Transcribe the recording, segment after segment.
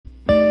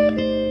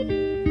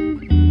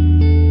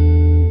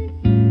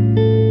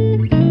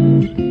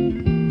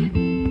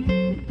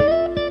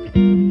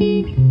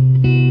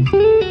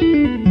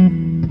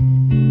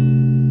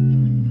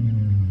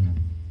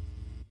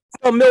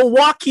The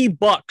Milwaukee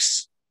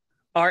Bucks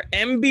are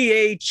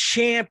NBA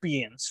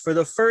champions for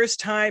the first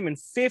time in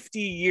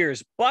 50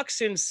 years. Bucks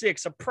in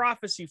 6, a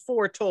prophecy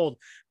foretold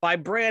by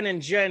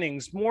Brandon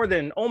Jennings more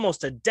than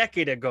almost a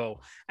decade ago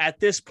at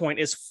this point,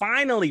 is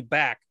finally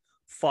back.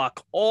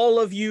 Fuck all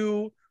of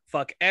you.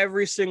 Fuck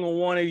every single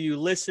one of you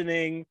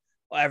listening.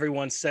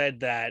 Everyone said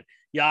that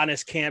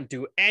Giannis can't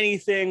do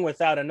anything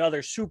without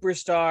another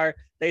superstar.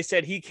 They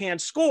said he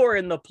can't score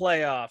in the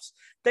playoffs.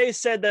 They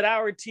said that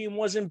our team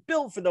wasn't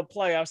built for the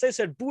playoffs. They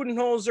said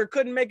Budenholzer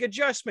couldn't make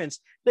adjustments.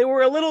 They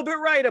were a little bit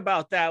right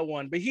about that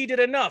one, but he did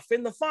enough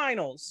in the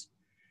finals.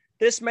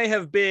 This may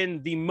have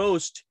been the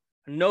most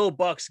No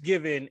Bucks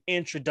Given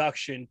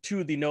introduction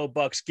to the No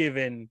Bucks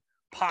Given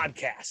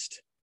podcast.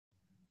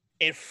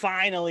 It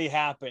finally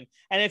happened.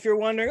 And if you're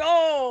wondering,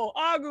 oh,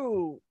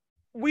 Agu,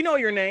 we know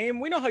your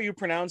name. We know how you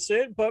pronounce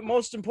it. But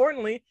most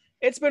importantly,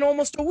 it's been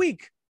almost a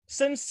week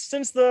since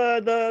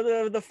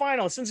the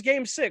final, since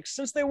game 6,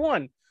 since they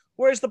won.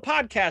 Where's the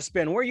podcast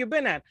been? Where you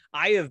been at?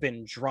 I have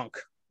been drunk,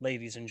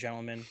 ladies and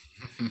gentlemen.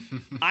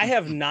 I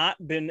have not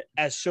been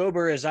as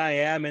sober as I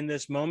am in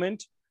this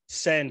moment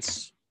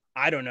since,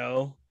 I don't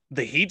know,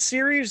 the Heat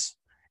series.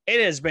 It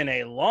has been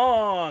a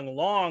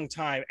long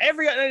time.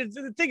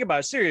 Think about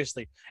it,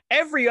 seriously.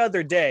 Every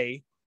other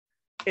day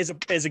is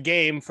a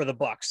game for the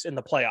Bucks in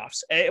the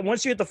playoffs. And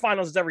once you hit the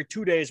finals, it's every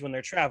 2 days when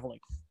they're traveling,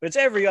 but it's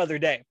every other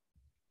day.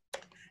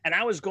 And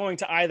I was going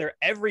to either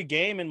every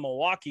game in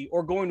Milwaukee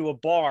or going to a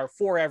bar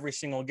for every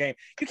single game.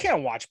 You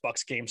can't watch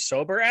Bucks games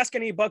sober. Ask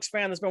any Bucks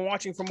fan that's been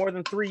watching for more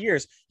than 3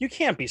 years. You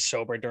can't be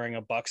sober during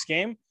a Bucks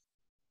game.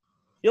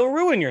 You'll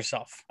ruin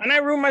yourself. And I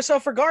ruin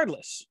myself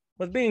regardless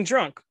with being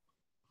drunk.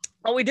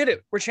 Oh, we did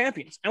it. We're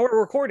champions. And we're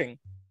recording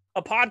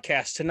a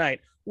podcast tonight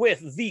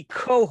with the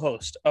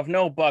co-host of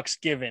No Bucks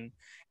Given,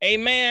 a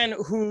man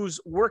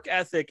whose work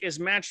ethic is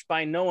matched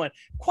by no one,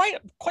 quite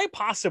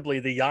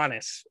possibly the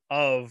Giannis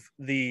of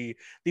the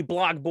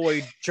blog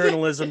boy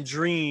journalism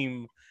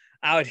dream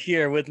out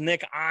here with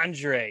Nick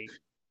Andre.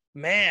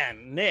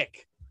 Man,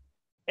 Nick,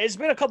 it's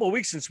been a couple of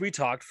weeks since we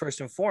talked, first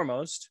and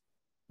foremost.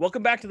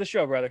 Welcome back to the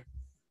show, brother.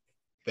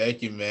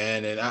 Thank you,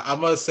 man. And I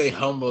must say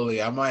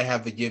humbly, I might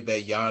have to give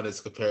that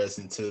Giannis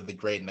comparison to the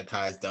great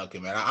Nekias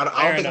Duncan, man. I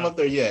don't think I'm up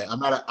there yet. I'm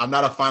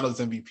not a Finals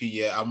MVP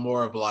yet. I'm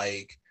more of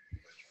like,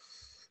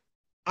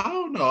 I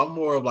don't know. I'm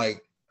more of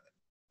like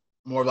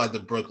the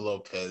Brook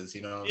Lopez,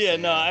 you know? Yeah,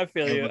 no, I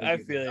feel you.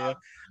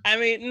 I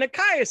mean,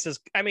 Nekias is,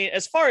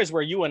 as far as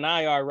where you and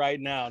I are right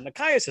now,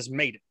 Nekias has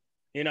made it.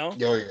 You know,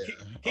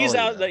 he's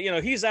out.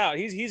 He's out.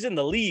 He's in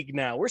the league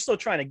now. We're still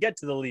trying to get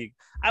to the league.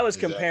 I was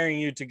comparing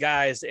you to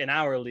guys in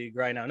our league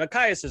right now.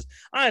 Nekias is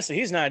honestly,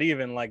 he's not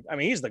even like.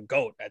 He's the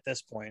GOAT at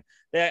this point.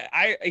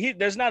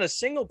 There's not a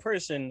single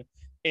person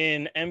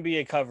in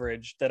NBA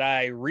coverage that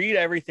I read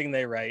everything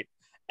they write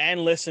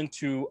and listen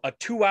to a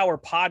 2-hour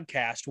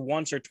podcast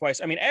once or twice.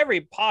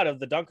 Every pod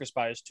of the Dunker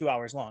Spot is 2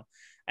 hours long,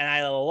 and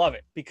I love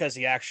it because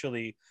he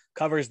actually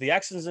covers the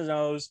X's and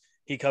O's.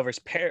 He covers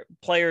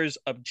players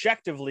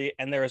objectively,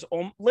 and there is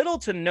little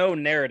to no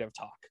narrative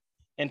talk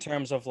in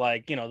terms of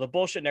the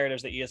bullshit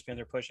narratives that ESPNs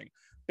are pushing.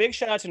 Big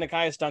shout out to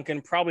Nekias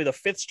Duncan, probably the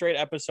 5th straight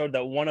episode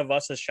that one of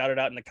us has shouted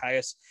out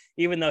Nekias,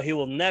 even though he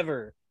will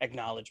never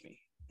acknowledge me.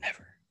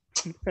 Never.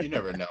 You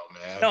never know,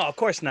 man. No, of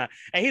course not.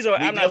 And we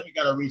definitely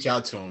got to reach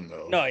out to him,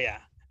 though. No, yeah.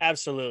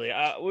 Absolutely.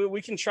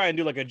 We can try and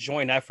do like a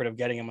joint effort of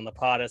getting him on the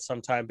pod at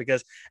some time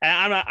because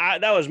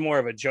that was more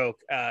of a joke.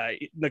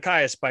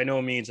 Nekias by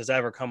no means has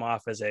ever come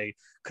off as a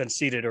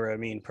conceited or a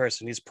mean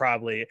person. He's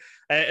probably,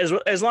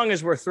 as long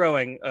as we're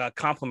throwing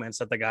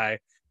compliments at the guy,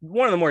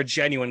 one of the more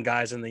genuine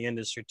guys in the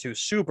industry too.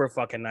 Super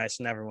fucking nice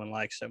and everyone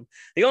likes him.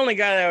 The only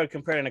guy that I would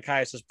compare to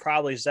Nekias is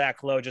probably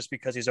Zach Lowe, just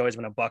because he's always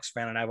been a Bucks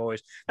fan and I've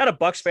always not a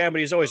Bucks fan, but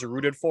he's always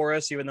rooted for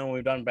us even though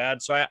we've done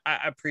bad. So I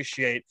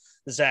appreciate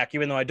Zach,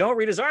 even though I don't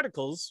read his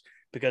articles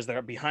because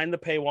they're behind the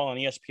paywall on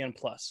ESPN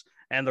Plus.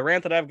 And the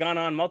rant that I've gone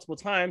on multiple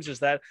times is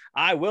that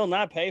I will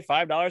not pay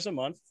 $5 a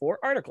month for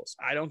articles.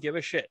 I don't give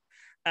a shit.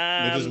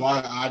 Which is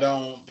why I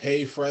don't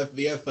pay for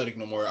The Athletic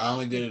no more. I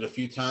only did it a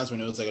few times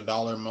when it was like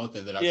 $1 a month,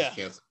 and then I just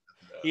canceled.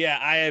 Yeah,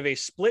 I have a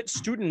split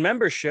student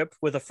membership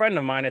with a friend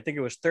of mine. I think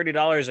it was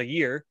 $30 a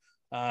year.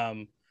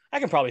 I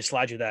can probably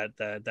slide you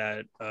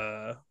that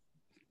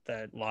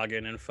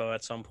login info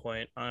at some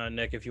point,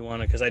 Nick, if you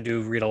want to, because I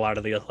do read a lot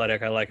of The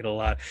Athletic. I like it a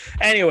lot.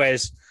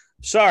 Anyways,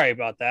 sorry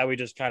about that. We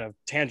just kind of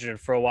tangented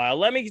for a while.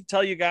 Let me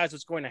tell you guys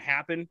what's going to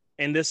happen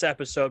in this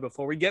episode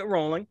before we get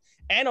rolling,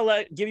 and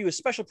I'll give you a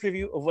special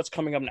preview of what's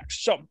coming up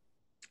next. So,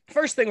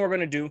 first thing we're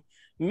going to do,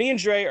 me and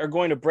Dre are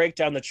going to break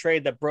down the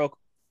trade that broke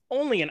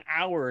only an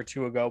hour or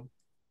two ago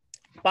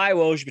by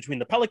Woj between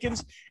the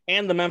Pelicans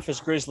and the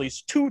Memphis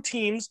Grizzlies, 2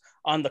 teams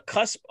on the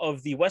cusp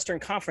of the Western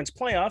Conference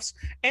playoffs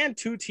and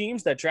 2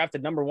 teams that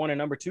drafted number 1 and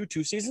number 2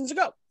 seasons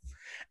ago.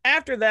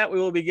 After that, we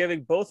will be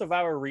giving both of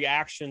our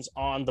reactions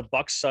on the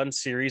Bucks-Suns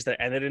series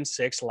that ended in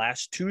 6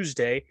 last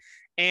Tuesday,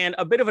 and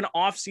a bit of an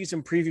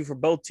off-season preview for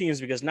both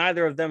teams because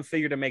neither of them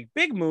figure to make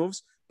big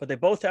moves, but they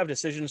both have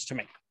decisions to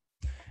make.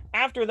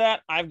 After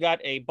that, I've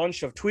got a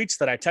bunch of tweets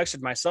that I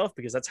texted myself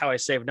because that's how I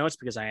save notes,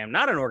 because I am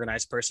not an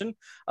organized person,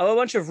 of a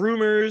bunch of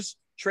rumors,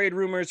 trade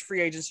rumors,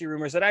 free agency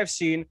rumors that I've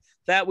seen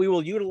that we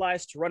will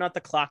utilize to run out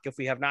the clock if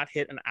we have not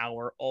hit an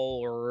hour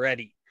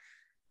already.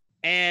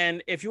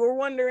 And if you were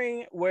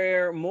wondering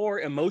where more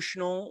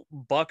emotional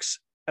Bucks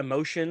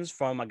emotions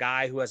from a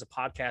guy who has a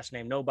podcast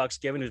named No Bucks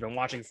Given, who's been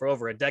watching for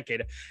over a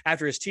decade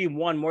after his team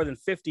won more than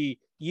 50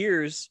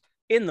 years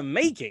in the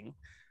making,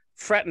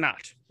 fret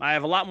not. I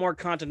have a lot more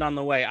content on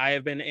the way. I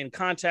have been in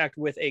contact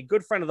with a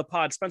good friend of the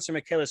pod, Spencer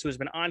Michaelis, who has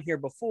been on here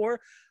before.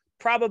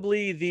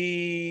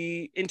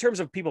 Probably in terms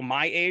of people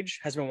my age,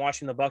 has been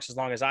watching the Bucks as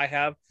long as I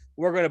have.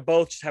 We're going to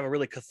both just have a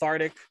really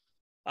cathartic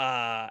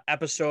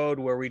episode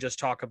where we just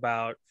talk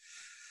about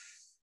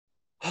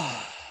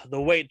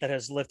the weight that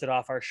has lifted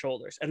off our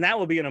shoulders. And that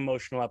will be an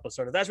emotional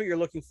episode. If that's what you're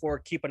looking for,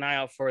 keep an eye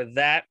out for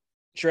that.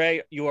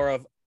 Dre, you are,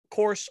 of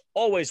course,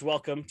 always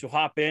welcome to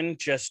hop in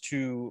just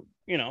to,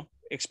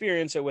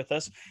 experience it with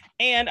us.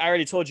 And I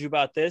already told you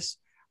about this.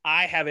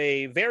 I have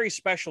a very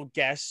special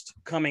guest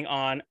coming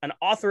on, an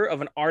author of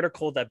an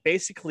article that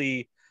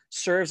basically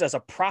serves as a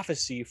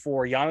prophecy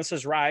for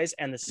Giannis's rise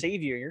and the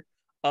savior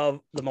of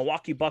the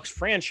Milwaukee Bucks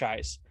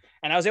franchise.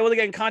 And I was able to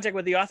get in contact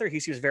with the author. He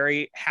seems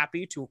very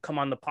happy to come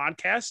on the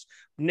podcast.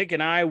 Nick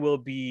and I will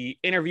be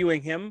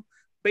interviewing him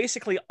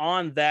basically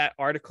on that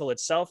article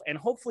itself and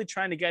hopefully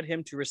trying to get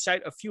him to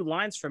recite a few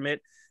lines from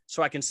it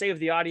so I can save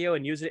the audio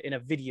and use it in a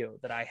video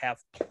that I have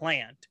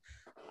planned.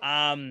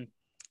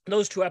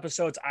 Those 2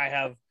 episodes I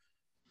have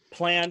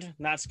planned,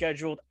 not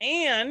scheduled.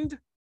 And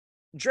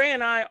Dre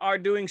and I are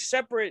doing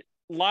separate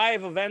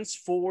live events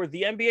for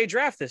the NBA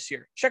draft this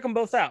year. Check them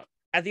both out.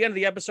 At the end of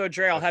the episode,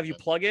 Dre, I'll have you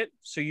plug it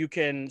so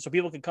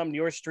people can come to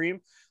your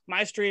stream.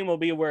 My stream will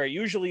be where it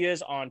usually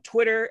is on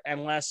Twitter,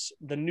 unless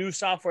the new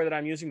software that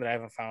I'm using, that I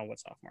haven't found what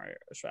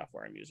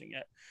software I'm using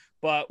yet.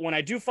 But when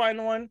I do find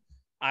the one,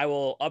 I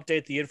will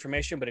update the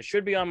information, but it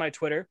should be on my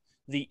Twitter.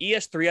 The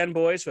ES3N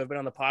boys, who have been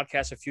on the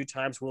podcast a few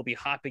times, will be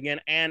hopping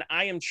in. And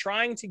I am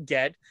trying to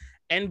get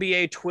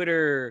NBA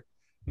Twitter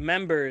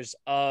members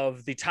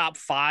of the top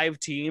 5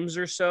 teams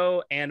or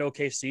so, and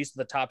OKC, so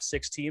the top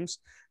 6 teams,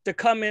 to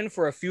come in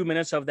for a few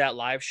minutes of that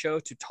live show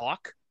to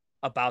talk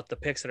about the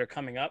picks that are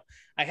coming up.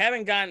 I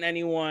haven't gotten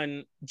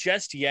anyone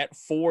just yet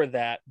for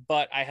that,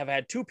 but I have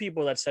had 2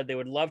 people that said they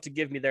would love to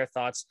give me their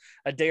thoughts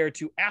a day or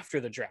 2 after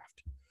the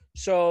draft.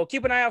 So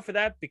keep an eye out for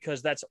that,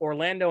 because that's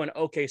Orlando and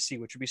OKC,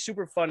 which would be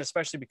super fun,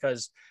 especially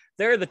because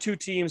they're the 2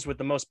 teams with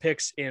the most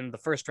picks in the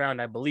first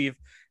round, I believe,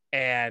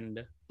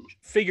 and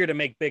figure to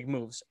make big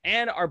moves,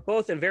 and are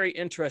both in very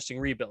interesting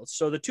rebuilds.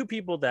 So the 2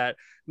 people that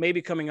may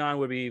be coming on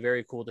would be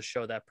very cool to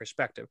show that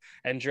perspective.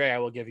 And Dre, I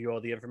will give you all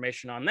the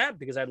information on that,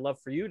 because I'd love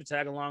for you to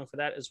tag along for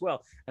that as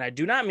well. And I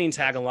do not mean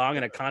tag along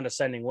in a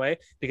condescending way,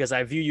 because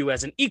I view you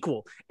as an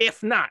equal,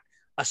 if not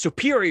a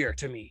superior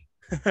to me.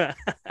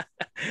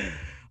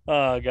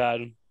 Oh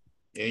God.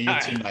 Yeah, you're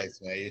too nice,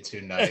 man. You're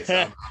too nice.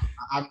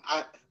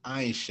 I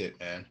ain't shit,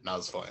 man. No,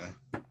 it's fine.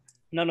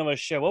 None of us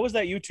shit. What was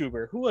that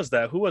YouTuber? Who was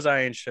that? Who was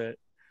I ain't shit?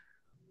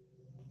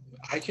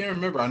 I can't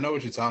remember. I know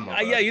what you're talking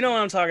about. Yeah, you know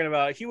what I'm talking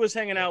about. He was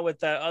hanging out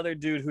with that other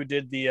dude who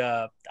did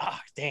the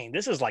dang,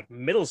 this is like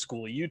middle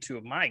school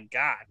YouTube. My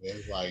God. Yeah,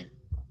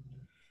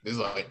 this is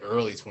like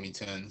early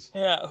 2010s.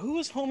 Yeah, who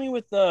was homie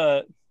with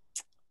the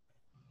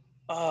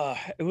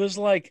it was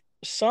like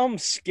some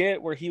skit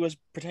where he was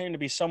pretending to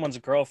be someone's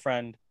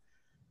girlfriend.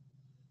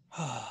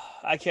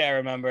 I can't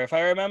remember. If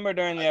I remember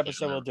during the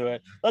episode, we'll do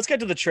it. Let's get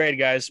to the trade,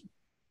 guys.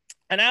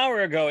 An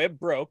hour ago, it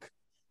broke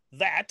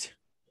that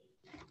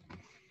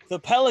the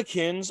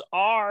Pelicans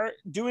are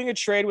doing a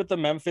trade with the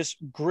Memphis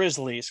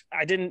Grizzlies.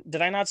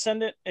 Did I not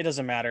send it? It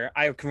doesn't matter.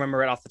 I can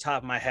remember it off the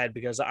top of my head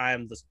because I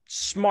am the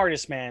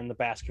smartest man in the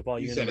basketball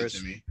universe.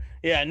 Sent it to me.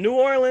 Yeah, New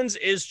Orleans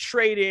is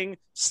trading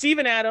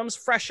Steven Adams,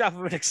 fresh off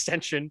of an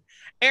extension,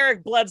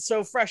 Eric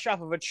Bledsoe, fresh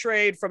off of a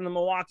trade from the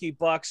Milwaukee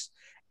Bucks,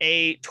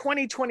 a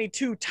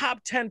 2022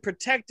 top 10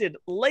 protected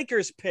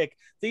Lakers pick,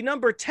 the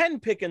number 10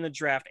 pick in the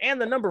draft,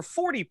 and the number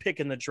 40 pick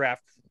in the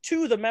draft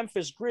to the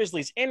Memphis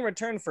Grizzlies in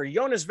return for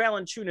Jonas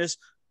Valanciunas,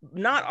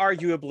 not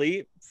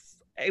arguably,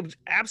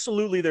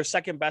 absolutely their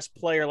second best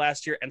player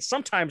last year, and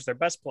sometimes their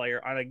best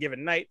player on a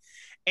given night,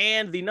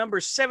 and the number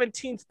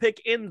 17th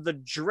pick in the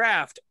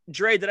draft.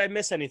 Dre, did I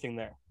miss anything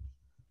there?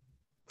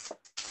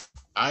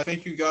 I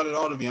think you got it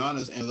all, to be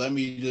honest. And let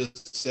me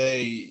just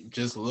say,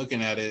 just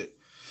looking at it,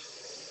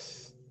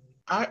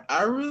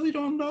 I really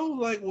don't know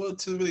like what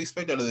to really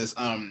expect out of this.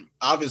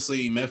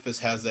 Obviously Memphis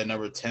has that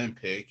number 10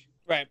 pick.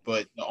 Right.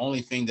 But the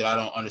only thing that I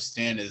don't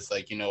understand is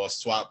like, a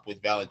swap with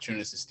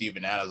Valanciunas and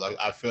Steven Adams. Like,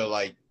 I feel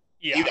like,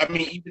 yeah,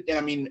 I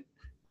mean,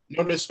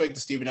 no disrespect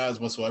to Steven Adams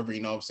whatsoever,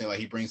 you know what I'm saying? Like,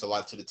 he brings a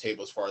lot to the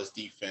table as far as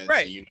defense,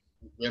 right, and,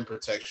 rim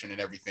protection and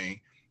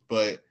everything.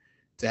 But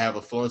to have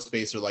a floor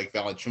spacer like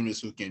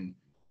Valanciunas who can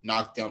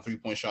knock down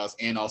 3-point shots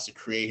and also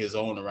create his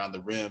own around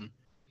the rim,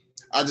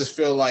 I just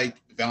feel like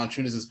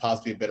Valanciunas is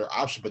possibly a better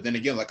option. But then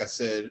again, like I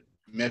said,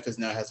 Memphis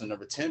now has a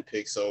number 10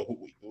 pick, so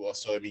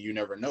I mean, you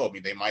never know. I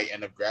mean, they might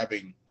end up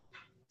grabbing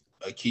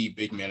a key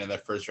big man in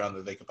that first round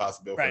that they could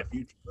possibly build for Right. the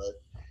future. But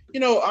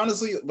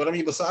honestly, but I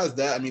mean, besides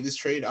that, I mean, this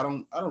trade, I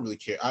don't really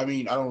care. I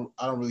mean, I don't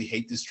really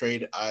hate this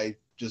trade. I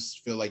just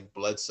feel like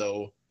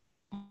Bledsoe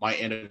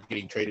might end up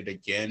getting traded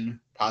again,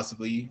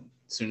 possibly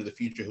soon in the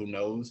future. Who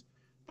knows?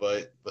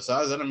 But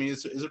besides that, I mean,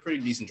 it's a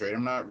pretty decent trade.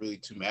 I'm not really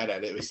too mad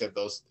at it, except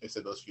those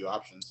few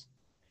options.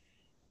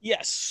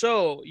 Yes,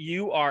 so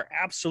you are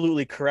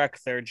absolutely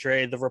correct there,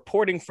 Dre. The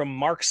reporting from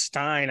Mark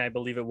Stein, I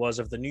believe it was,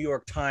 of the New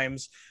York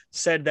Times,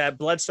 said that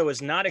Bledsoe is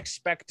not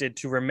expected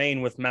to remain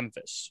with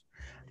Memphis.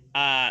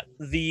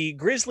 The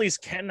Grizzlies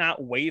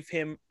cannot waive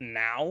him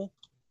now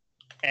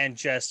and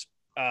just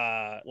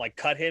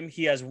cut him.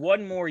 He has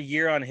one more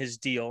year on his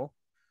deal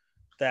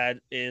that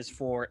is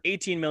for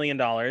 $18 million.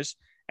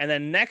 And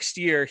then next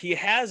year he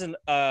has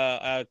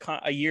a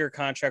year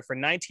contract for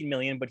 $19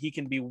 million, but he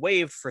can be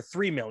waived for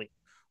 $3 million,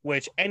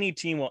 which any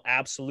team will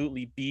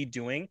absolutely be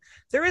doing.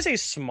 There is a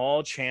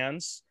small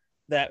chance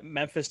that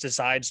Memphis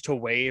decides to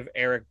waive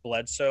Eric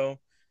Bledsoe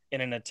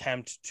in an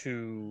attempt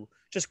to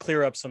just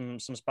clear up some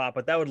spot,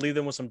 but that would leave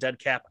them with some dead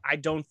cap. I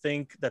don't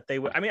think that they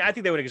would. I mean, I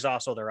think they would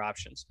exhaust all their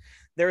options.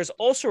 There is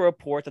also a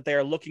report that they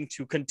are looking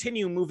to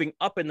continue moving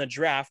up in the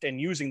draft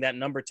and using that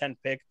number 10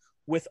 pick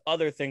with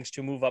other things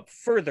to move up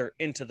further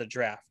into the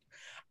draft.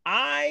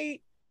 I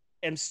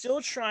am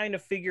still trying to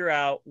figure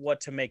out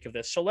what to make of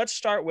this. So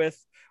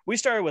we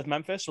started with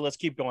Memphis. So let's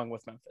keep going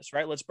with Memphis,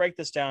 right? Let's break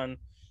this down.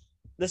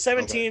 The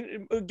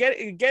 17,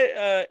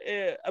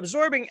 okay.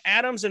 Absorbing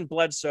Adams and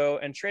Bledsoe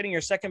and trading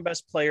your second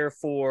best player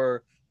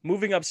for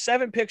moving up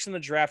 7 picks in the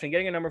draft and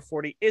getting a number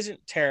 40 isn't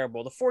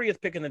terrible. The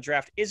 40th pick in the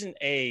draft isn't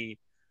a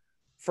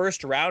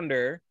first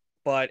rounder,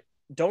 but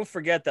don't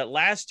forget that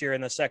last year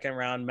in the second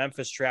round,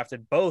 Memphis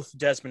drafted both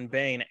Desmond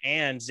Bane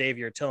and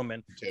Xavier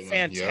Tillman.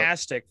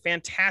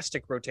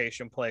 Fantastic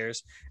rotation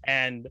players.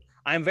 And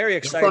I'm very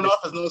excited. The front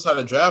office knows how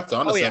to draft,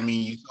 honestly. Oh, yeah.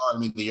 I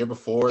mean, the year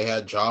before they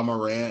had Ja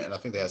Morant, and I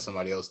think they had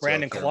somebody else too.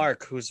 Brandon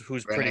Clark, who's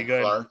pretty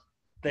good. Clark.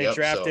 They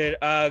drafted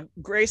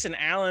Grayson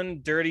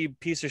Allen, dirty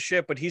piece of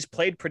shit, but he's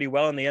played pretty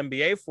well in the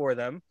NBA for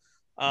them.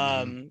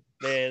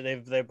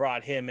 They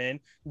brought him in.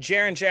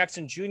 Jaren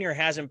Jackson Jr.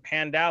 hasn't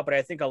panned out, but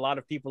I think a lot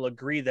of people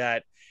agree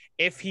that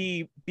if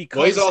he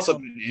becomes he's also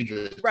been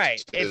injured, right?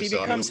 Too, if he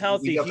becomes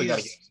healthy,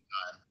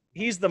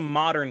 he's the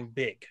modern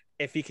big.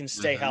 If he can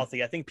stay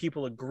healthy, I think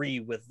people agree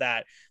with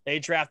that. They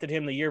drafted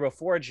him the year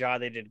before Ja.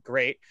 They did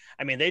great.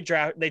 I mean, they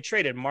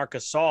traded Marc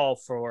Gasol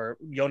for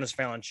Jonas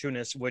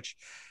Valanciunas, which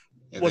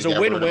was a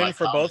win-win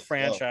for both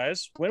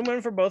franchise.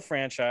 Win-win for both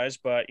franchise,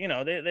 but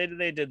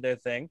they did their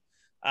thing.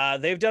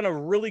 They've done a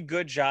really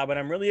good job, and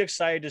I'm really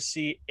excited to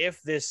see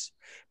if this,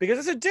 because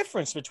there's a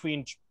difference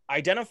between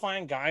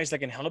identifying guys that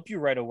can help you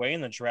right away in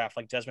the draft,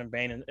 like Desmond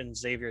Bane and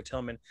Xavier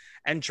Tillman,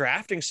 and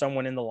drafting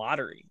someone in the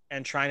lottery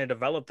and trying to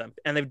develop them.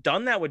 And they've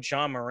done that with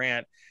Ja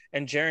Morant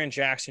and Jaren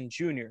Jackson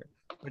Jr.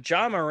 But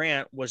Ja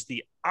Morant was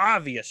the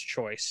obvious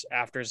choice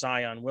after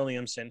Zion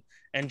Williamson,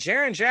 and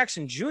Jaren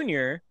Jackson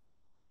Jr.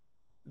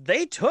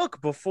 They took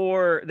him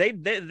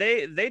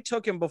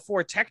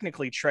before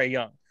technically Trae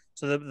Young.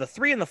 So the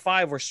 3 and the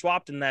 5 were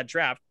swapped in that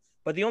draft.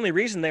 But the only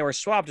reason they were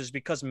swapped is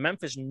because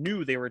Memphis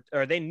knew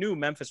they knew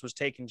Memphis was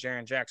taking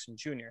Jaren Jackson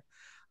Jr.,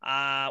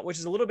 which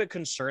is a little bit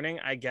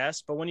concerning, I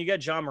guess. But when you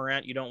get Ja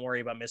Morant, you don't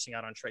worry about missing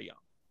out on Trae Young.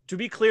 To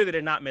be clear, they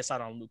did not miss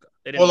out on Luka.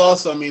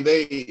 Also, I mean,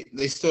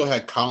 they still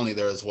had Conley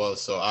there as well.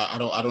 So I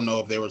don't know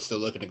if they were still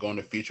looking to go in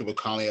the future with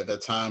Conley at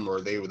that time,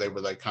 or they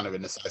were like kind of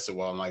indecisive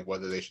on like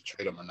whether they should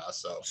trade him or not.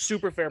 So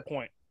super fair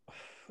point.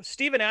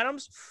 Steven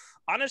Adams,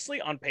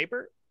 honestly, on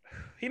paper,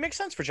 he makes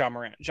sense for Ja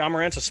Morant. Ja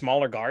Morant's a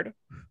smaller guard.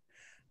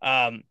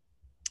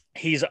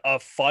 He's a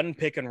fun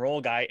pick and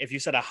roll guy. If you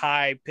set a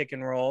high pick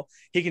and roll,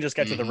 he can just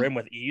get to the rim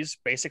with ease,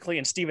 basically.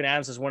 And Steven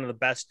Adams is one of the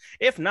best,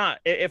 if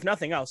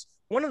nothing else,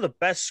 one of the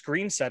best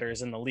screen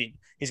setters in the league.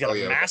 He's got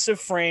a massive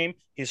frame.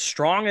 He's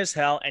strong as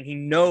hell, and he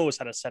knows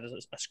how to set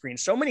a screen.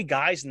 So many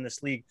guys in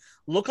this league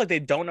look like they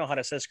don't know how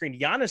to set a screen.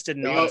 Giannis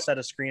didn't know how to set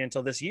a screen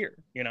until this year,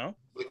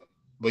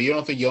 But you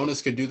don't think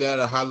Jonas could do that at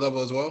a high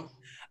level as well?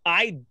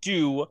 I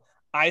do.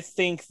 I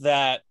think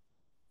that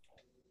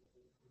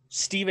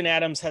Steven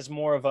Adams has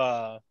more of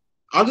a.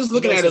 I'm just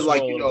looking at it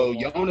like,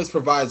 Jonas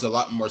provides a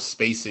lot more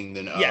spacing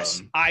than.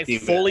 Yes, I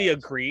fully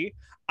agree.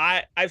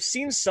 I've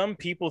seen some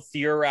people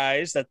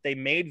theorize that they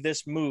made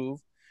this move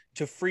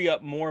to free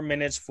up more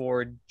minutes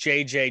for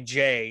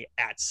JJJ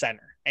at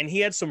center. And he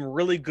had some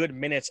really good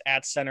minutes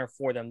at center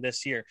for them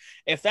this year.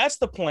 If that's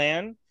the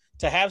plan,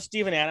 to have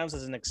Steven Adams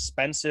as an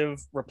expensive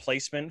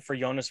replacement for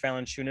Jonas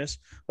Valanciunas,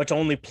 but to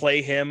only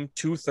play him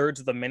 2/3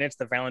 of the minutes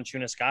that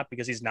Valanciunas got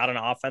because he's not an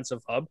offensive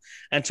hub,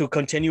 and to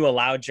continue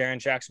allow Jaren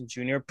Jackson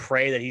Jr.,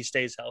 pray that he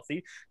stays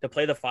healthy, to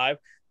play the 5,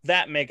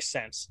 that makes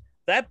sense.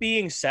 That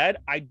being said,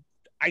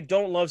 I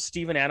don't love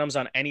Steven Adams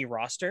on any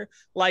roster.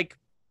 Like,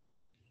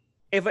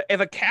 if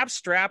a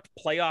cap-strapped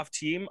playoff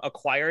team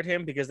acquired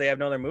him because they have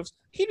no other moves,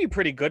 he'd be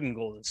pretty good in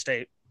Golden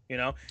State.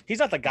 He's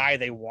not the guy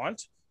they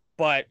want,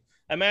 but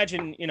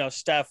imagine,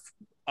 Steph,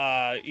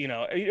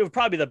 it would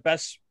probably be the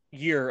best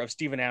year of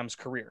Steven Adams'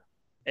 career.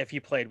 if he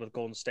played with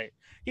Golden State.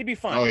 He'd be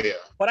fine. Oh, yeah.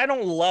 But I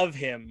don't love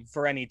him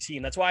for any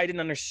team. That's why I didn't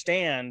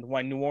understand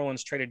why New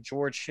Orleans traded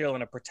George Hill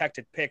and a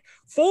protected pick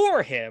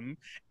for him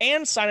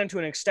and signed him to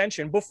an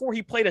extension before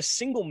he played a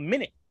single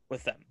minute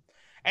with them.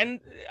 And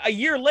a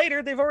year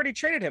later, they've already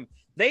traded him.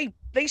 They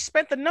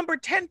spent the number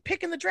 10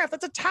 pick in the draft.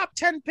 That's a top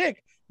 10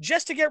 pick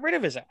just to get rid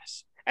of his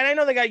ass. And I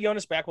know they got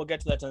Jonas back. We'll get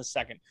to that in a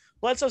second.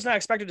 Bledsoe's not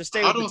expected to stay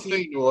with the team. I don't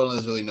think New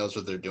Orleans really knows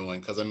what they're doing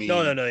because, I mean...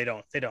 No, they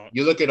don't. They don't.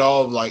 You look at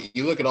all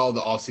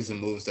the offseason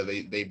moves that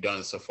they've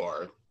done so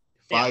far.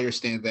 Fire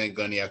Stan Van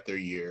Gundy after a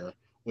year,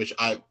 which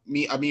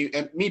me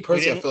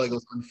personally, I feel like it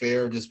was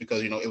unfair just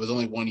because, it was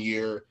only 1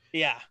 year.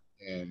 Yeah.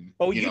 And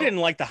you didn't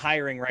like the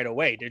hiring right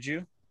away, did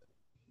you?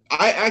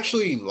 I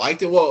actually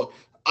liked it. Well,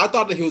 I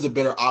thought that he was a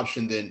better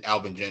option than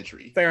Alvin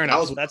Gentry. Fair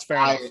enough. That's fair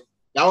enough.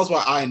 That was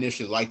why I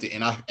initially liked it,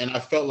 and I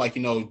felt like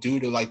due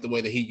to like the way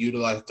that he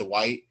utilized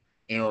Dwight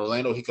in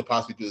Orlando, he could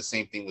possibly do the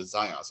same thing with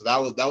Zion. So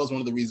that was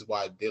one of the reasons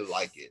why I did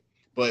like it.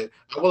 But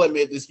I will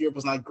admit this year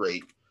was not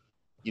great,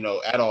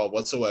 at all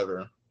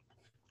whatsoever.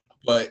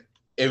 But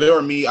if it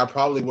were me, I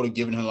probably would have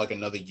given him like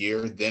another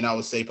year. Then I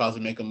would say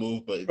possibly make a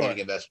move. But then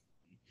again,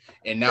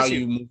 and now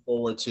you move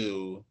forward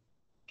to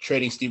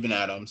trading Steven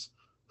Adams,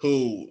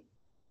 who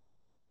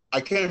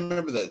I can't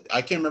remember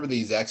the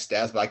exact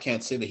stats, but I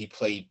can't say that he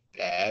played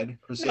bad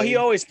per se. No, he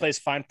always plays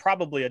fine.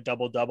 Probably a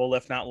double-double,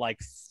 if not like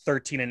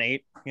 13 and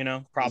 8.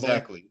 Probably.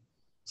 Exactly.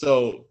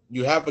 So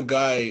you have a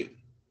guy,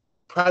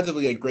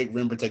 practically a great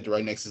rim protector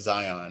right next to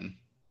Zion,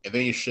 and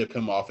then you ship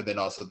him off, and then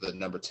also the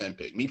number 10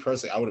 pick. Me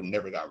personally, I would have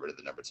never gotten rid of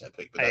the number 10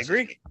 pick. But I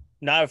agree.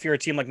 Not if you're a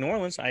team like New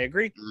Orleans. I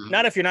agree. Mm-hmm.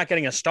 Not if you're not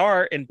getting a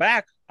star in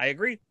back. I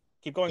agree.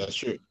 Keep going. That's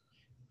true.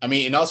 I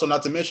mean, and also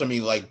not to mention,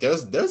 like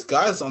there's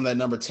guys on that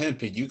number 10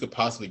 pick you could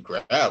possibly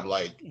grab,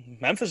 like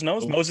Memphis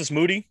knows Moses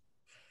Moody.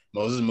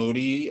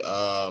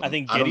 I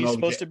think Giddey's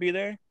supposed to be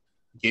there.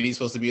 Giddey's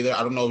supposed to be there.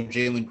 I don't know if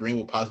Jalen Green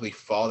will possibly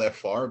fall that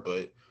far,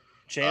 but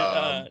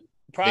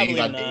probably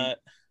not.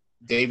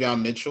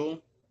 Davion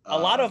Mitchell. A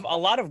lot of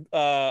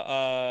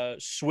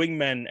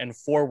swingmen and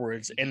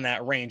forwards in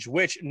that range,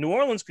 which New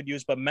Orleans could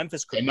use, but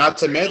Memphis could. And not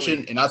to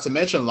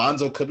mention,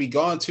 Lonzo could be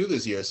gone too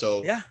this year.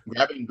 So yeah,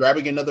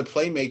 grabbing another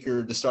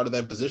playmaker to start at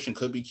that position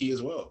could be key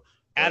as well.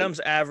 Adams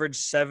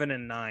averaged 7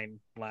 and 9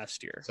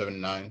 last year. 7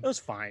 and 9. It was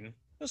fine.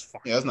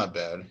 Yeah, that's not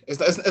bad.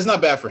 It's not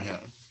bad for him.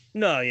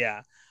 No,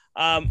 yeah.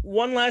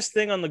 One last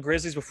thing on the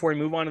Grizzlies before we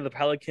move on to the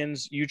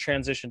Pelicans. You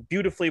transitioned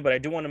beautifully, but I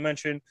do want to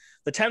mention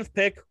the 10th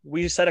pick.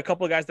 We said a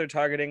couple of guys they're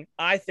targeting.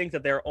 I think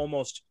that they're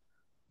almost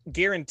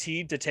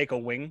guaranteed to take a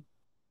wing,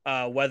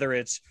 whether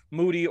it's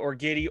Moody or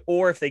Giddey,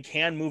 or if they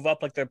can move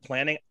up like they're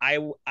planning.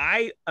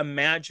 I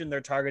imagine they're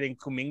targeting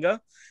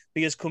Kuminga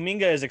because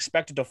Kuminga is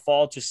expected to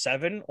fall to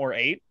 7 or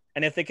 8.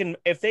 And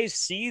if they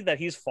see that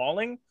he's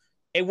falling,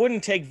 it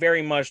wouldn't take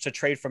very much to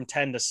trade from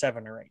 10 to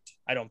 7 or 8,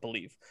 I don't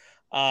believe.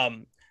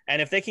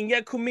 And if they can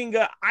get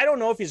Kuminga, I don't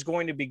know if he's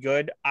going to be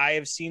good. I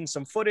have seen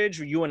some footage.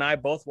 You and I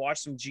both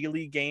watched some G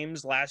League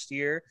games last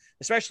year,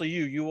 especially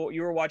you.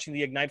 You were watching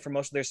the Ignite for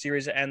most of their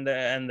series and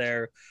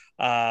their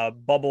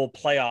bubble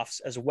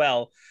playoffs as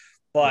well.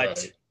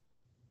 But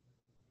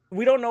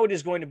we don't know what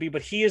he's going to be,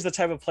 but he is the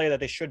type of player that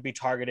they should be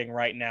targeting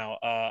right now.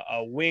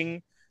 A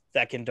wing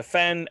that can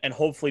defend and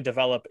hopefully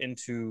develop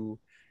into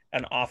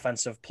an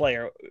offensive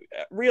player.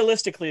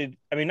 Realistically,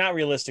 I mean, not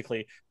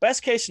realistically,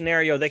 best case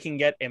scenario, they can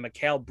get a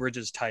Mikal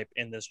Bridges type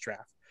in this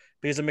draft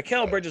because a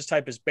Mikal Bridges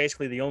type is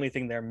basically the only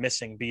thing they're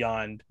missing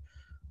beyond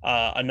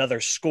another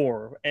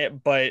scorer.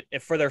 But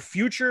if for their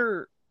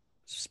future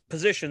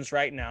positions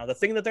right now, the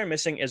thing that they're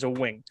missing is a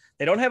wing.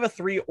 They don't have a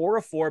 3 or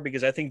a 4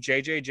 because I think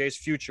JJJ's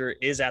future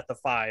is at the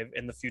 5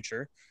 in the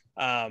future.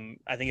 I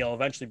think he'll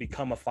eventually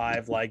become a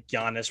 5 like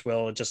Giannis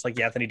will, just like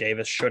Anthony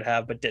Davis should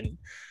have, but didn't.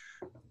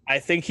 I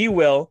think he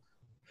will.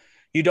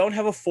 You don't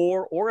have a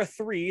 4 or a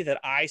 3 that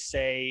I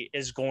say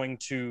is going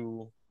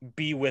to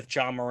be with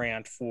John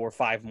Morant for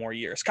 5 more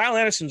years. Kyle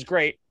Anderson's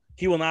great.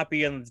 He will not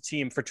be in the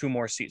team for 2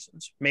 more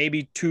seasons.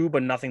 Maybe 2,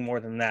 but nothing more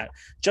than that.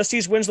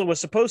 Justice Winslow was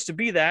supposed to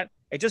be that.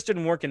 It just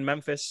didn't work in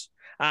Memphis.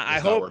 I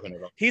hope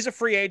he's a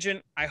free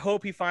agent. I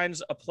hope he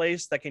finds a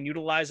place that can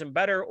utilize him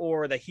better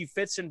or that he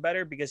fits in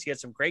better because he had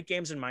some great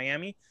games in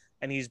Miami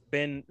and he's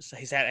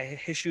had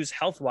issues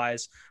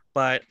health-wise.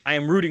 But I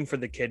am rooting for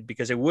the kid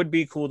because it would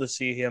be cool to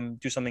see him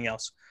do something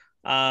else.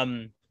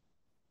 New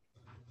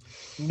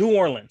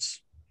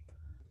Orleans.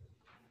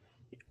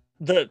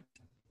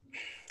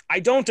 I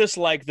don't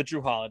dislike the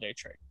Drew Holiday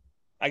trade.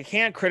 I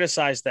can't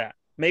criticize that.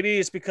 Maybe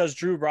it's because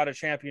Drew brought a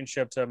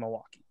championship to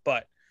Milwaukee.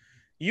 But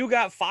you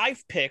got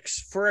 5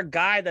 picks for a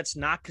guy that's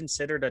not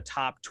considered a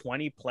top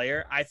 20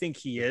 player. I think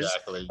he is.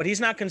 Exactly. But he's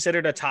not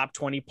considered a top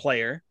 20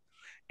 player.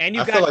 And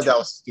I feel like that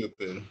was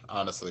stupid,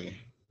 honestly.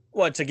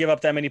 What, to give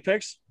up that many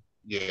picks?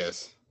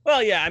 Yes.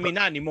 Well, yeah, I mean,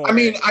 not anymore. I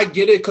mean, I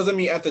get it because, I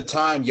mean, at the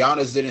time,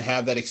 Giannis didn't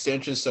have that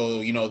extension.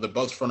 So, the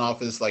Bucks front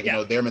office,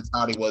 their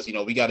mentality was,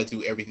 we got to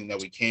do everything that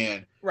we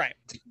can to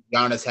keep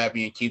Giannis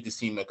happy and keep the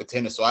team a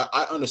contender. So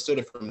I understood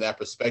it from that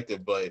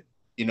perspective. But,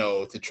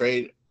 to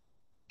trade,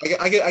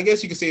 I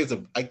guess you could say it's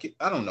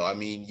I don't know. I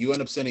mean, you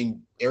end up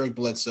sending Eric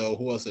Bledsoe.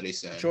 Who else did they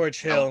send?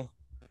 George Hill.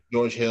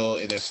 George Hill,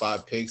 and then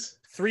 5 picks.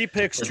 3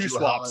 picks, 2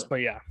 swaps, but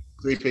yeah.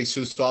 3 picks,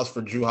 2 swaps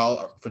for Drew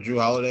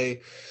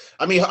Holiday.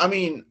 I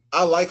mean,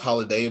 I like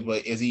Holiday,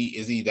 but is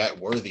he that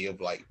worthy of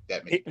like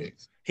that many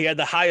picks? He had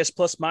the highest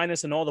plus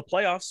minus in all the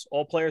playoffs,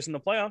 all players in the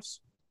playoffs.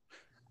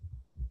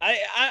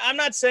 I'm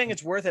not saying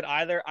it's worth it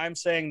either. I'm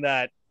saying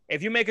that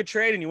if you make a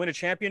trade and you win a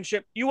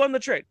championship, you won the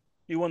trade.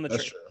 You won the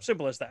trade. True.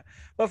 Simple as that.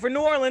 But for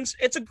New Orleans,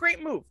 it's a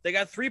great move. They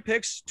got 3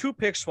 picks, 2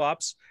 pick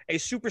swaps, a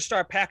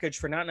superstar package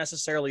for not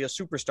necessarily a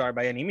superstar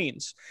by any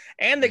means.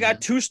 And they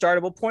got 2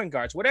 startable point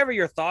guards. Whatever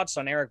your thoughts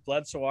on Eric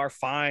Bledsoe are,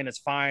 fine.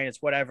 It's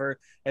whatever.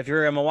 If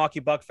you're a Milwaukee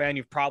Buck fan,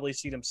 you've probably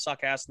seen him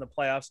suck ass in the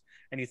playoffs,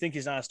 and you think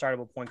he's not a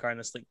startable point guard in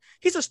this league.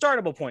 He's a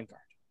startable point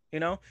guard. You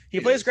know, he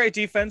plays great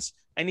defense,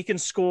 and he can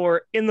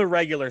score in the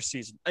regular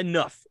season,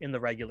 enough in the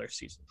regular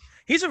season.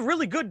 He's a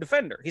really good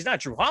defender. He's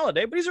not Drew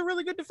Holiday, but he's a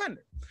really good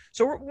defender.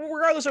 So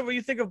regardless of what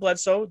you think of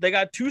Bledsoe, they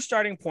got 2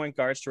 starting point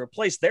guards to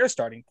replace their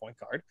starting point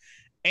guard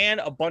and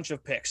a bunch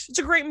of picks. It's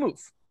a great move.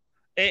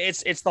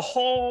 It's the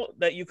haul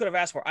that you could have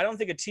asked for. I don't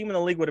think a team in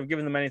the league would have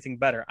given them anything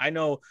better. I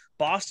know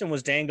Boston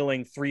was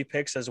dangling 3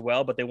 picks as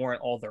well, but they weren't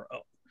all their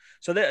own.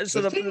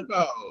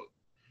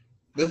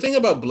 The thing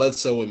about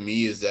Bledsoe with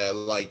me is that,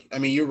 like, I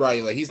mean, you're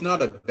right. Like, he's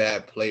not a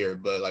bad player,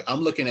 but like, I'm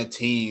looking at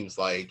teams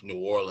like New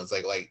Orleans.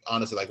 Like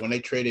honestly, like when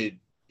they traded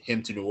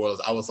him to New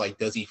Orleans, I was like,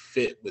 does he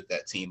fit with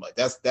that team? Like,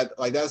 that's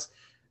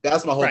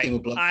my whole thing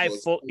with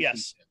Bledsoe.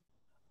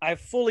 I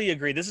fully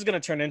agree. This is going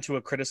to turn into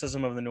a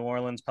criticism of the New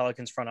Orleans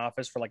Pelicans front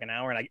office for like an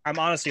hour, and I'm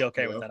honestly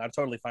okay with that. I'm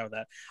totally fine with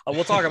that.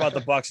 We'll talk about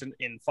the Bucks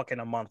in fucking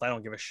a month. I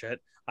don't give a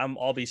shit.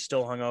 I'll be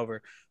still hungover.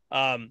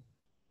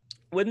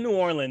 With New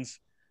Orleans,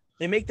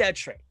 they make that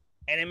trade.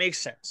 And it makes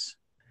sense.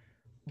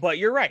 But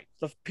you're right.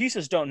 The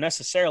pieces don't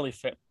necessarily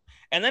fit.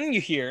 And then you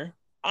hear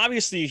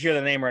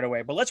the name right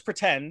away. But let's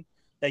pretend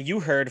that you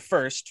heard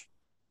first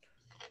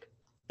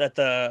that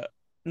the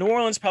New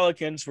Orleans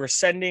Pelicans were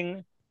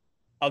sending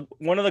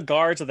one of the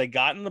guards that they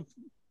got in the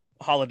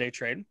Holiday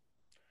trade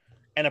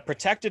and a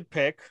protected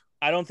pick.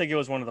 I don't think it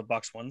was one of the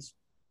Bucks ones.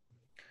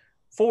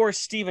 For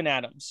Steven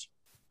Adams.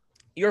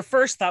 Your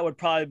first thought would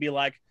probably be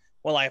like,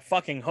 well, I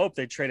fucking hope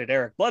they traded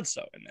Eric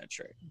Bledsoe in that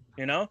trade.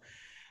 You know?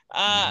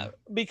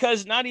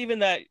 Because not even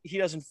that he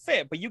doesn't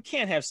fit, but you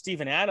can't have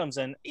Steven Adams,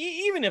 and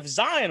even if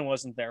Zion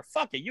wasn't there,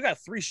 fuck it. You got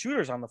 3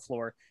 shooters on the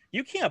floor.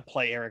 You can't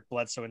play Eric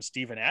Bledsoe and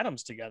Steven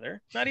Adams together,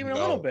 not even a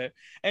little bit.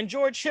 And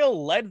George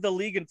Hill led the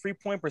league in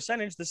 3-point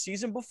percentage the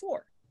season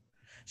before.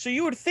 So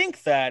you would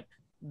think that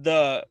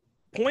the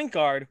point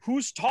guard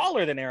who's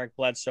taller than Eric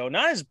Bledsoe,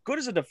 not as good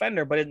as a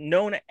defender, but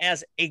known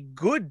as a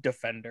good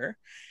defender,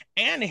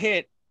 and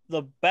hit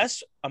the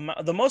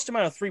most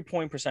amount of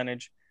 3-point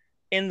percentage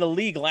in the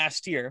league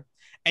last year,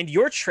 and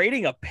you're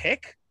trading a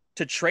pick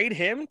to trade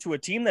him to a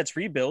team that's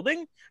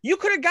rebuilding, you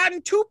could have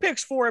gotten 2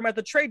 picks for him at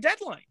the trade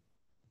deadline.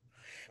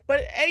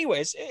 But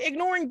anyways,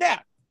 ignoring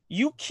that,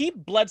 you keep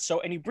Bledsoe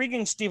and you bring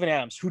in Steven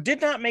Adams, who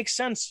did not make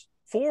sense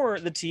for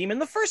the team in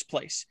the first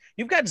place.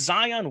 You've got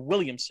Zion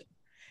Williamson.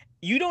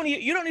 You don't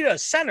need a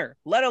center,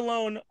 let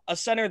alone a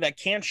center that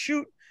can't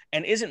shoot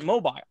and isn't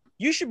mobile.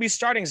 You should be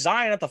starting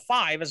Zion at the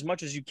 5 as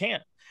much as you can,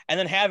 and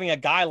then having a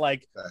guy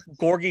like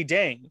Gorgie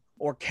Dang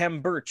or Kem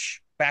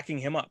Birch backing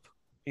him up.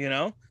 You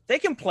know, they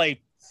can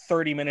play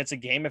 30 minutes a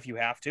game if you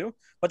have to,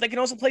 but they can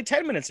also play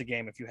 10 minutes a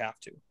game if you have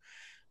to.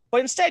 But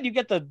instead, you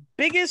get the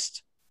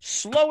biggest,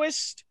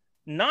 slowest,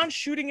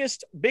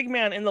 non-shootingest big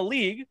man in the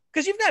league,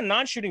 because you've got a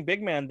non-shooting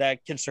big man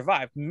that can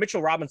survive.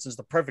 Mitchell Robinson's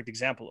the perfect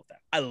example of that.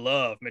 I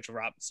love Mitchell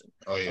Robinson.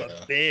 Oh yeah, I'm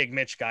a big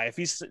Mitch guy. If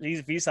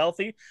he's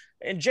healthy,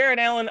 and Jared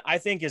Allen, I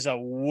think, is a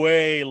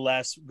way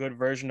less good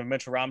version of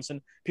Mitchell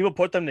Robinson. People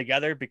put them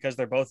together because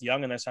they're both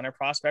young and they're center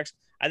prospects.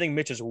 I think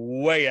Mitch is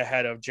way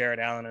ahead of Jared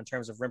Allen in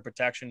terms of rim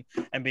protection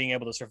and being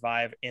able to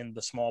survive in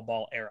the small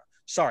ball era.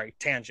 Sorry,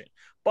 tangent,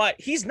 but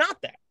he's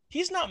not that.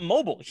 He's not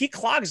mobile. He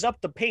clogs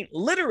up the paint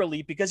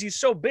literally because he's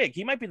so big.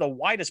 He might be the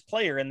widest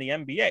player in the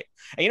NBA.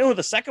 And you know who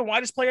the second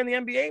widest player in the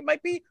NBA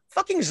might be?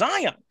 Fucking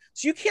Zion.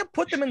 So you can't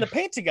put them in the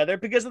paint together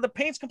because the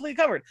paint's completely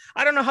covered.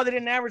 I don't know how they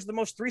didn't average the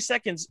most 3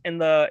 seconds in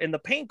the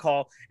paint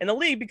call in the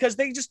league, because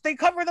they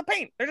cover the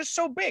paint. They're just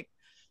so big.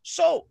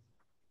 So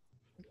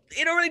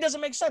it really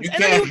doesn't make sense. You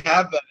can't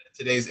have that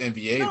in today's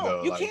NBA,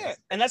 though. You can't.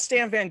 And that's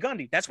Stan Van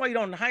Gundy. That's why you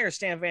don't hire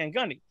Stan Van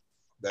Gundy.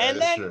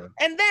 And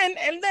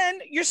then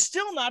you're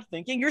still not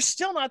thinking.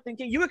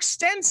 You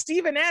extend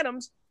Steven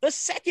Adams the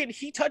second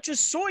he touches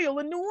soil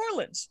in New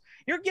Orleans.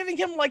 You're giving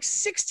him like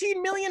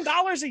 $16 million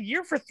a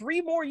year for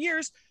 3 more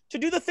years to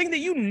do the thing that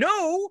you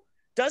know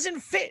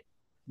doesn't fit.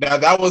 Now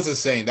that was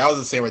insane. That was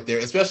insane right there.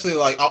 Especially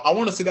like I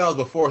want to say that was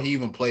before he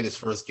even played his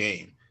first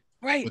game.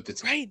 Right. With the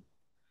team. Right.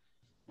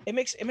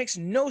 It makes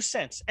no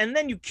sense. And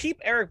then you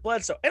keep Eric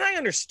Bledsoe, and I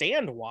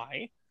understand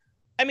why.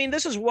 I mean,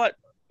 this is what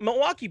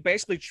Milwaukee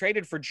basically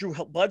traded for Drew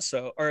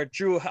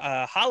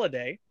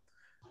Holiday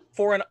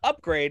for an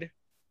upgrade,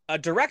 a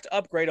direct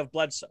upgrade of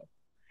Bledsoe.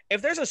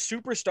 If there's a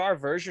superstar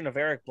version of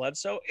Eric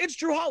Bledsoe, it's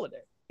Drew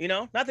Holiday.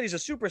 Not that he's a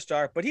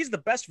superstar, but he's the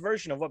best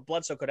version of what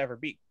Bledsoe could ever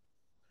be.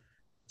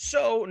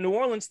 So New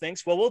Orleans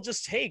thinks, well, we'll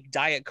just take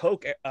Diet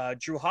Coke,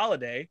 Drew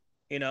Holiday,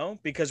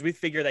 because we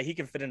figure that he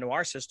can fit into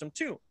our system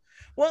too.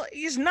 Well,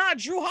 he's not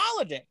Drew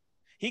Holiday.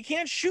 He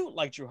can't shoot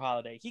like Drew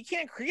Holiday. He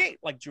can't create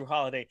like Drew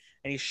Holiday.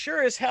 And he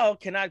sure as hell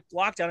cannot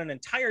lock down an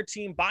entire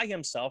team by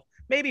himself,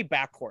 maybe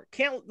backcourt.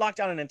 Can't lock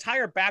down an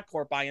entire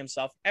backcourt by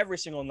himself every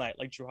single night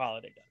like Drew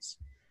Holiday does.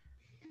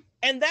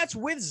 And that's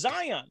with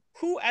Zion,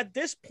 who at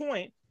this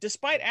point,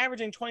 despite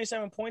averaging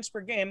 27 points per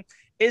game,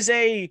 is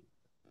a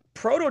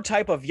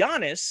prototype of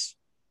Giannis,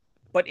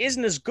 but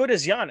isn't as good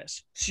as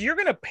Giannis. So you're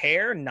going to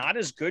pair not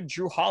as good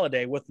Drew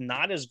Holiday with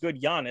not as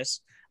good Giannis,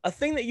 a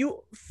thing that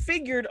you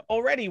figured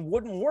already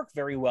wouldn't work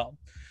very well.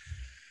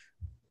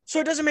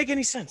 So it doesn't make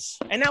any sense.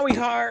 And now we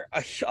are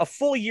a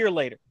full year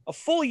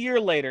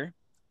later,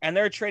 and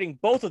they're trading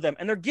both of them,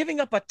 and they're giving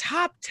up a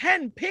top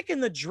 10 pick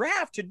in the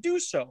draft to do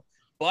so.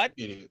 But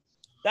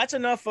that's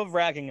enough of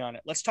ragging on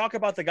it. Let's talk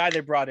about the guy they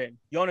brought in,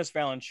 Jonas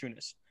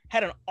Valanciunas.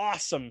 Had an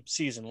awesome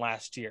season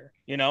last year.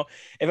 If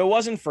it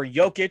wasn't for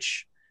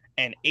Jokic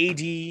and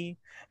AD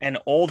and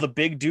all the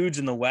big dudes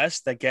in the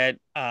West that get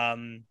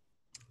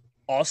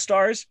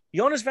all-stars,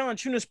 Jonas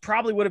Valanciunas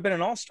probably would have been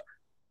an all-star.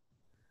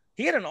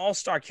 He had an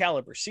all-star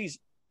caliber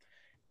season.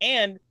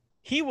 And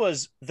he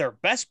was their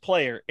best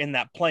player in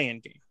that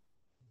play-in game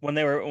when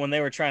they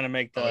were trying to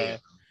make the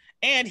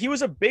And he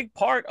was a big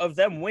part of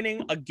them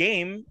winning a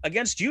game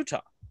against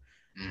Utah.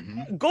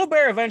 Mm-hmm.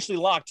 Gobert eventually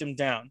locked him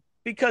down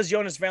because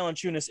Jonas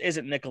Valanciunas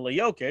isn't Nikola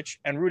Jokic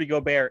and Rudy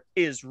Gobert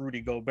is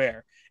Rudy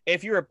Gobert.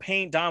 If you're a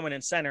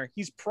paint-dominant center,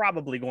 he's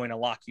probably going to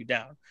lock you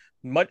down.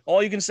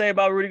 All you can say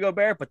about Rudy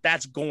Gobert, but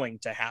that's going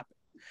to happen.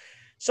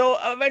 So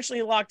eventually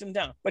he locked him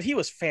down, but he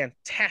was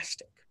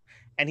fantastic.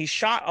 And he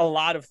shot a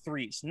lot of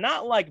threes,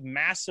 not like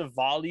massive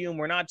volume.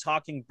 We're not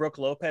talking Brook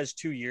Lopez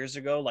 2 years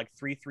ago, like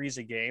 3 threes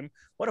a game.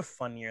 What a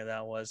fun year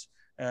that was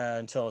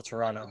until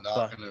Toronto.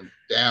 Knocking him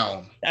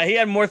down. He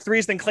had more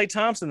threes than Klay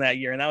Thompson that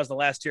year, and that was the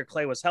last year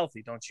Klay was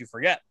healthy. Don't you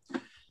forget.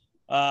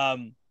 What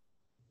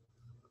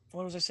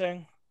was I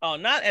saying? Oh,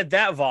 not at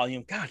that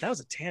volume. God, that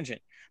was a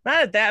tangent.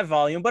 Not at that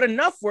volume, but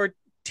enough where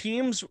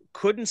teams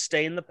couldn't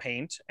stay in the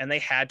paint and they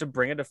had to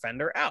bring a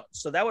defender out.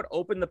 So that would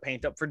open the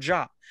paint up for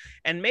Ja.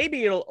 And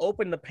maybe it'll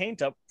open the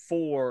paint up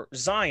for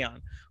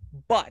Zion.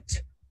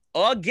 But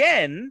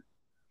again,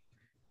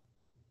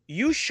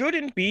 you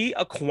shouldn't be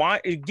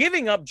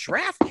giving up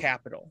draft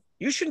capital.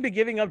 You shouldn't be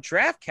giving up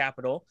draft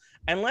capital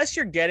unless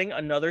you're getting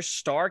another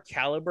star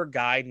caliber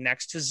guy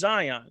next to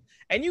Zion.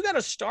 And you got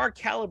a star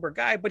caliber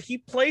guy, but he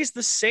plays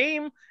the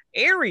same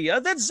area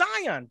that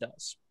Zion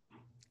does.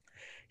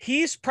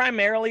 He's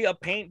primarily a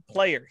paint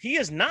player. He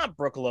is not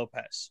Brook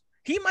Lopez.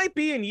 He might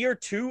be in year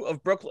 2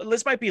 of Brook.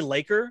 This might be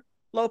Laker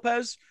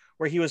Lopez,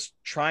 where he was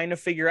trying to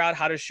figure out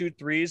how to shoot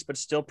threes, but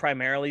still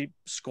primarily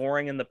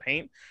scoring in the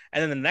paint.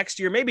 And then the next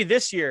year, maybe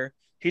this year,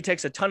 he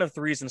takes a ton of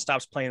threes and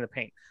stops playing the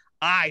paint.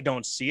 I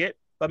don't see it,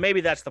 but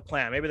maybe that's the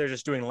plan. Maybe they're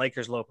just doing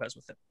Lakers Lopez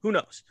with him. Who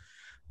knows?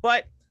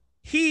 But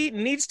he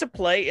needs to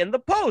play in the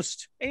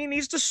post, and he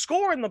needs to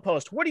score in the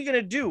post. What are you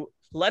going to do?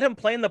 Let him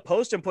play in the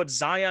post and put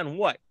Zion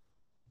what?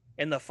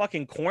 In the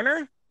fucking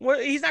corner? Well,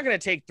 he's not going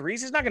to take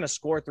threes. He's not going to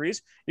score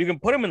threes. You can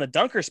put him in the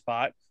dunker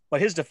spot,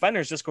 but his defender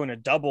is just going to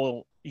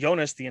double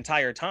Jonas the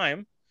entire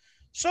time.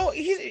 So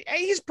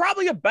he's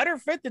probably a better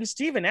fit than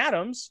Steven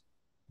Adams,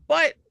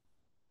 but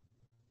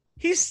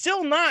he's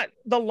still not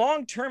the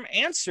long-term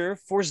answer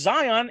for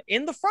Zion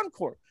in the front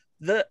court.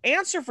 The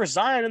answer for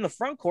Zion in the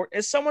front court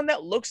is someone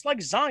that looks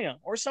like Zion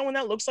or someone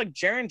that looks like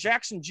Jaren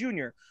Jackson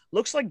Jr.,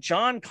 looks like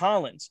John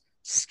Collins.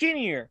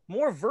 Skinnier,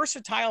 more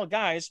versatile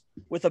guys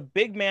with a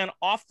big man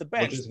off the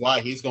bench. Which is why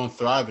he's going to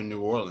thrive in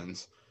New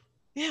Orleans.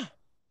 Yeah.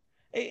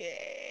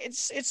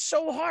 It's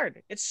so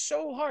hard. It's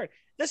so hard.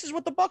 This is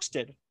what the Bucks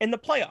did in the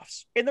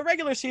playoffs. In the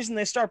regular season,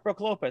 they start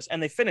Brook Lopez,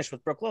 and they finish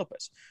with Brook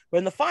Lopez. But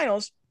in the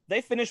finals,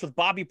 they finish with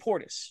Bobby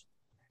Portis,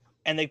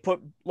 and they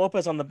put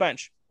Lopez on the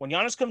bench. When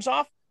Giannis comes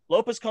off,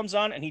 Lopez comes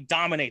on, and he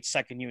dominates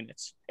second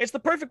units. It's the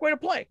perfect way to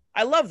play.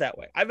 I love that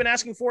way. I've been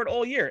asking for it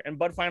all year, and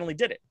Bud finally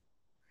did it.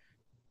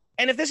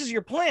 And if this is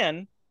your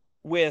plan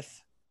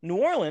with New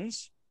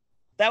Orleans,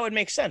 that would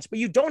make sense. But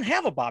you don't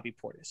have a Bobby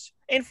Portis.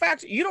 In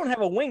fact, you don't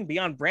have a wing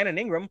beyond Brandon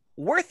Ingram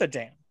worth a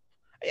damn.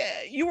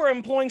 You were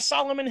employing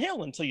Solomon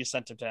Hill until you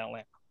sent him to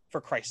Atlanta, for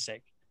Christ's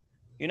sake.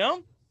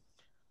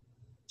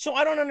 So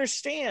I don't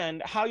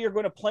understand how you're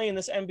going to play in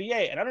this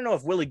NBA. And I don't know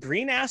if Willie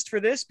Green asked for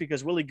this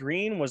because Willie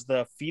Green was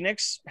the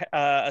Phoenix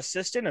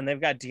assistant and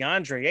they've got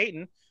DeAndre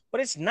Ayton,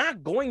 but it's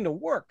not going to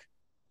work.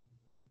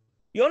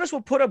 Jonas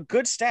will put up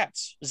good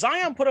stats.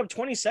 Zion put up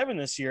 27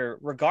 this year,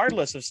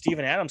 regardless of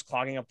Steven Adams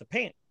clogging up the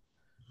paint.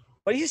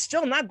 But he's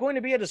still not going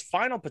to be at his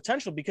final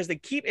potential because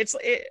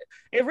it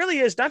really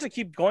is not to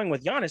keep going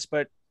with Giannis,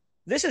 but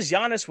this is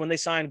Giannis when they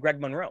signed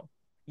Greg Monroe.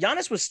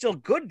 Giannis was still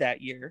good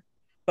that year,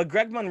 but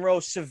Greg Monroe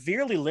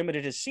severely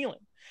limited his ceiling.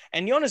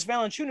 And Jonas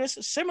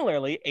Valanciunas,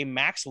 similarly, a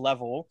max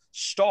level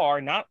star,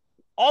 not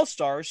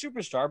all-star or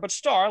superstar, but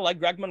star like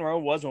Greg Monroe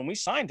was when we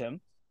signed him.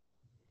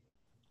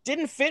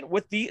 didn't fit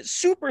with the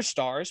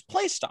superstar's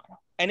play style.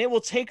 And it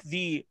will take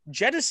the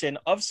jettison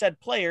of said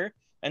player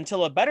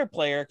until a better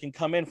player can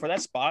come in for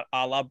that spot,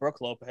 a la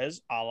Brooke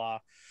Lopez, a la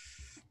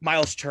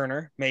Miles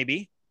Turner,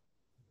 maybe.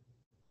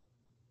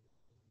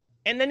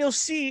 And then you'll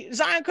see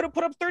Zion could have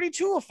put up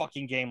 32 a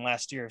fucking game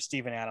last year if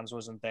Steven Adams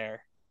wasn't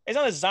there.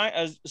 It's not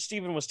as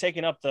Steven was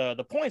taking up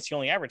the points. He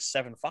only averaged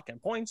 7 fucking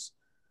points.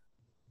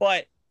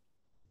 But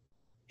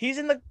he's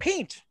in the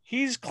paint.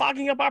 He's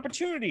clogging up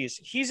opportunities.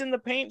 He's in the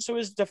paint, so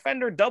his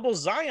defender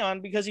doubles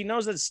Zion because he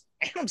knows that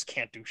Adams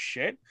can't do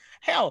shit.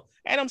 Hell,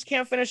 Adams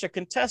can't finish a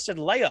contested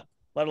layup,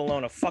 let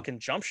alone a fucking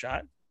jump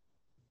shot.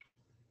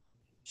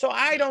 So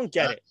I don't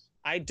get it.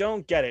 I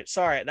don't get it.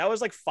 Sorry, that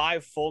was like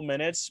 5 full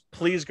minutes.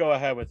 Please go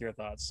ahead with your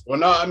thoughts. Well,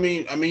 no, I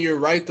mean, you're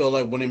right though.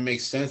 Like when it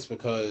makes sense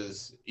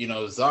because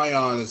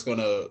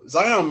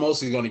Zion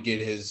mostly gonna get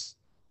his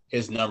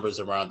numbers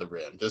around the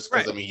rim just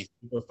because I mean he's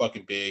super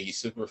fucking big, he's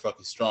super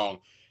fucking strong.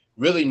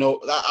 Really,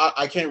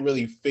 I can't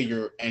really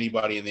figure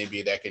anybody in the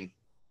NBA that can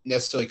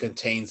necessarily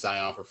contain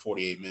Zion for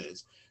 48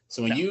 minutes.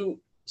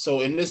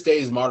 So in this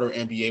day's modern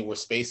NBA, where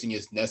spacing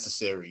is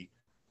necessary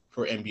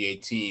for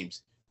NBA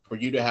teams, for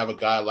you to have a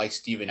guy like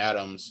Steven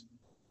Adams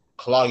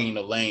clogging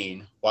the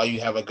lane while you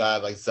have a guy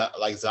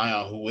like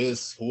Zion who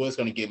is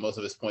going to get most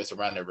of his points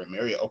around the rim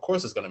area, of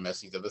course it's going to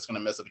mess things up. It's going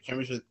to mess up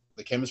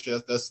the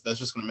chemistry. That's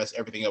just going to mess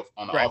everything up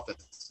on the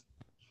offense.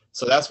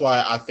 So that's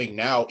why I think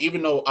now,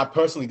 even though I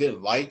personally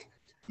didn't like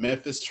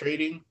Memphis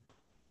trading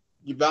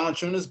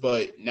Valanciunas,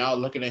 but now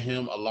looking at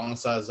him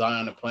alongside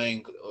Zion and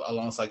playing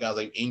alongside guys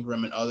like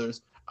Ingram and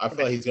others, I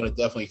feel like he's going to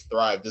definitely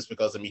thrive just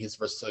because his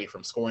versatility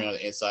from scoring on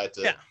the inside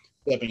to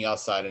stepping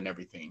outside and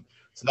everything.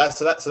 So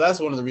that's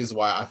one of the reasons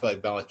why I feel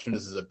like Valanciunas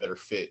is a better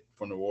fit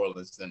for New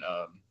Orleans than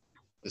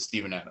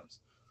Steven Adams.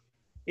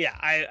 Yeah,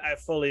 I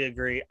fully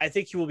agree. I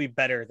think he will be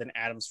better than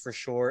Adams for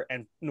sure,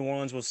 and New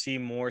Orleans will see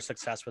more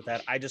success with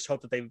that. I just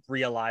hope that they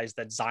realize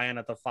that Zion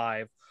at the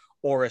 5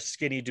 or a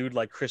skinny dude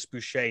like Chris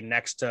Boucher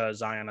next to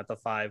Zion at the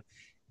 5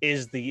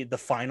 is the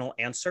final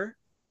answer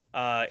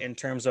in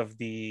terms of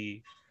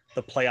the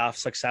playoff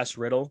success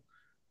riddle,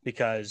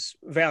 because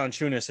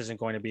Valanciunas isn't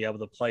going to be able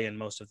to play in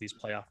most of these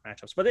playoff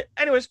matchups. But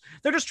anyways,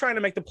 they're just trying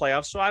to make the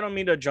playoffs, so I don't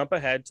mean to jump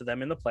ahead to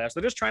them in the playoffs.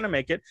 They're just trying to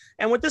make it.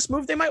 And with this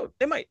move,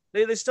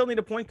 they still need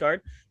a point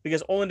guard,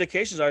 because all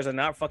indications are they're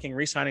not fucking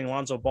re-signing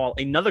Lonzo Ball.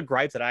 Another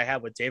gripe that I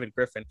have with David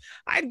Griffin,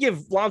 I'd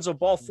give Lonzo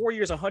Ball 4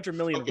 years, $100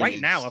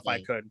 million now if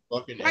I could.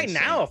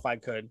 Now if I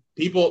could.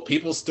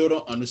 People still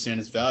don't understand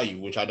his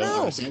value, which I don't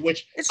understand.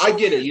 Which I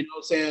get it, you know what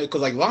I'm saying? Because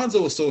like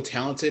Lonzo is so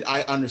talented,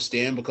 I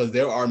understand, because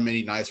there are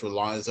many nights where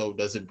Lonzo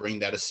doesn't bring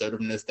that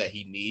assertiveness that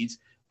he needs.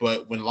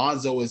 But when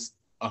Lonzo is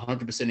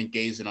 100%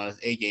 engaged and on his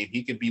A game,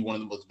 he could be one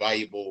of the most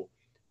valuable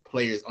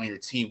players on your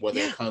team,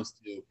 whether it comes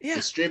to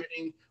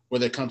distributing,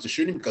 whether it comes to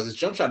shooting, because his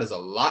jump shot is a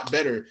lot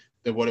better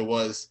than what it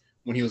was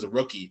when he was a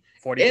rookie.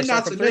 40% and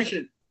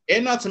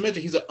not to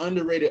mention he's an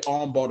underrated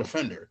on-ball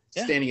defender,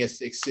 standing at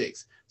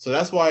 6'6". So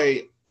that's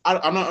why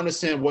I'm not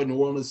understanding what New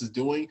Orleans is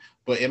doing,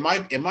 but it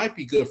might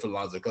be good for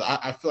Lonzo, because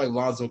I feel like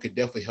Lonzo could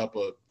definitely help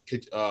a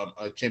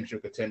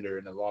championship contender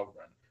in the long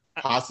run.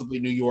 Possibly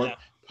New York,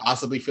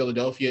 possibly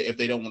Philadelphia if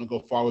they don't want to go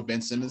far with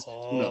Ben Simmons.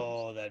 Who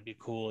knows? That'd be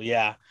cool.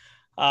 Yeah.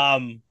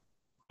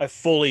 I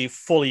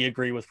fully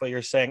agree with what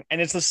you're saying.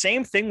 And it's the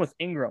same thing with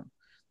Ingram.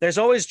 There's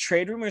always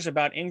trade rumors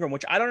about Ingram,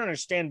 which I don't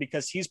understand,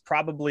 because he's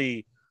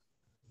probably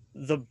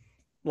the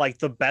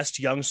best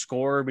young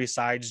scorer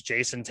besides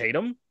Jason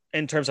Tatum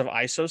in terms of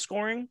ISO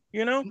scoring,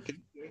 Okay.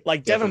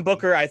 Like Devin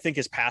Booker, I think,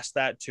 is past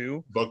that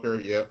too.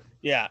 Booker, yeah.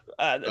 Yeah.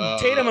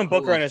 Tatum and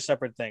Booker are in a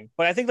separate thing.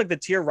 But I think like the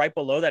tier right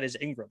below that is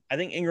Ingram. I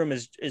think Ingram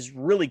is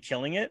really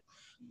killing it.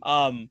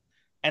 And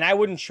I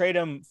wouldn't trade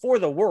him for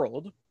the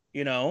world,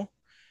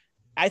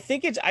 I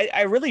think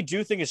I really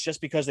do think it's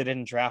just because they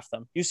didn't draft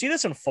them. You see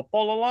this in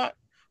football a lot,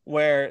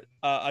 where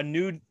a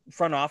new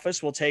front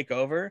office will take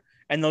over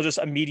and they'll just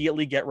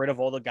immediately get rid of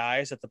all the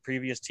guys that the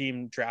previous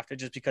team drafted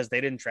just because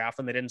they didn't draft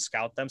them. They didn't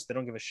scout them. So they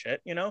don't give a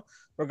shit,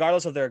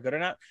 regardless if they're good or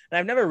not. And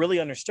I've never really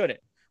understood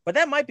it, but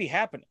that might be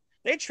happening.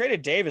 They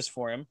traded Davis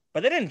for him,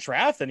 but they didn't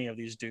draft any of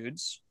these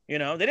dudes. They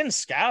didn't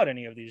scout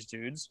any of these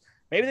dudes.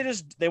 Maybe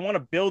they want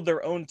to build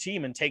their own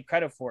team and take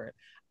credit for it.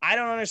 I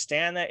don't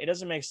understand that. It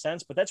doesn't make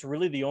sense, but that's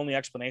really the only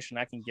explanation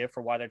I can give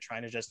for why they're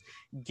trying to just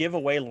give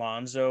away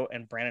Lonzo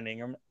and Brandon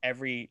Ingram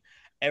every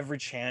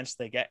chance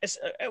they get.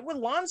 With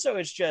Lonzo,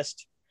 it's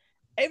just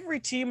every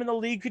team in the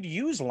league could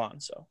use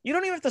Lonzo. You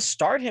don't even have to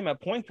start him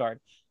at point guard.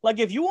 Like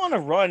if you want to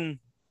run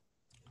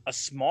a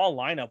small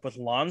lineup with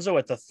Lonzo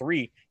at the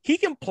 3, he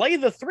can play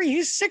the 3.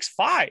 He's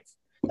 6'5".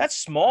 That's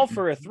small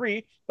for a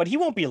 3, but he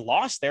won't be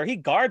lost there. He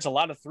guards a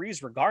lot of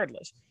 3s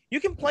regardless. You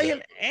can play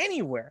him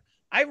anywhere.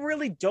 I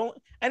really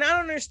don't. And I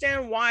don't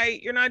understand why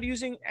you're not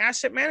using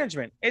asset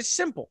management. It's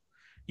simple.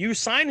 You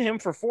sign him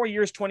for 4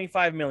 years,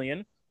 $25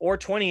 million or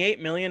 $28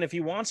 million if he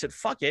wants it.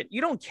 Fuck it.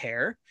 You don't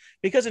care,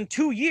 because in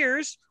 2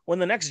 years, when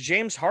the next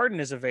James Harden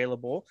is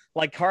available,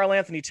 like Karl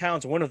Anthony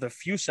Towns, one of the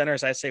few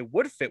centers I say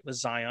would fit with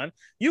Zion,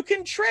 you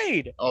can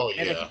trade. Oh,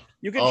 yeah.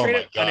 You can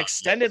trade an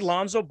extended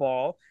Lonzo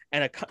Ball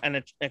and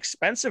an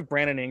expensive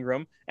Brandon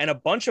Ingram and a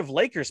bunch of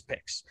Lakers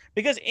picks,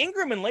 because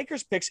Ingram and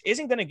Lakers picks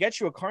isn't going to get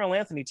you a Karl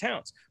Anthony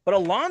Towns, but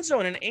Alonzo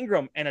and an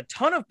Ingram and a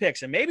ton of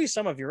picks and maybe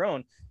some of your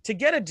own to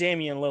get a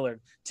Damian Lillard,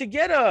 to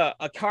get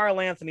a Karl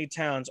Anthony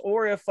Towns,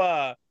 or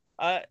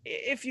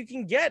if you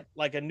can get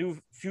like a new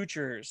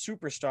future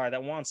superstar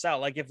that wants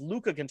out, like if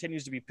Luka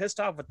continues to be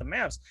pissed off with the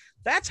Mavs,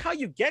 that's how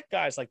you get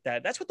guys like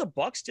that. That's what the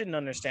Bucks didn't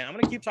understand. I'm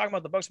going to keep talking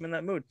about the Bucks. I'm in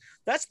that mood.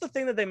 That's the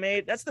thing that they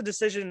made. That's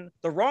the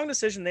wrong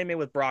decision they made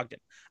with Brogdon.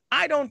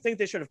 I don't think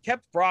they should have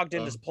kept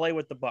Brogdon to play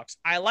with the Bucks.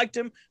 I liked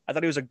him. I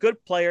thought he was a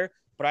good player,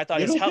 but I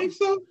thought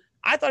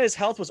his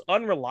health was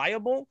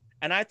unreliable.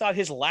 And I thought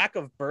his lack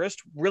of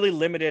burst really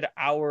limited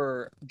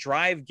our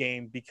drive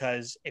game,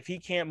 because if he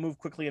can't move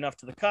quickly enough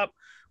to the cup,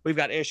 we've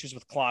got issues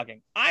with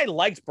clogging. I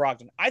liked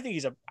Brogdon. I think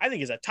he's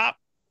a top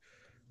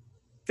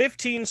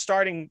 15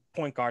 starting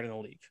point guard in the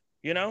league,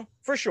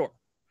 for sure.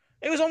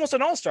 It was almost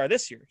an all-star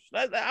this year.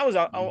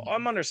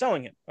 I'm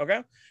underselling it.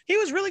 Okay. He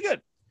was really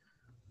good.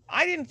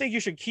 I didn't think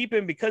you should keep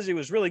him because he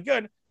was really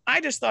good. I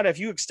just thought if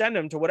you extend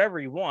him to whatever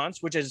he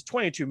wants, which is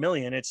 $22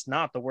 million, it's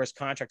not the worst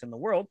contract in the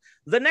world.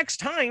 The next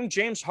time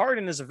James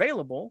Harden is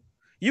available,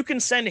 you can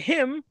send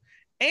him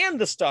and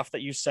the stuff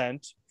that you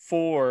sent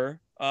for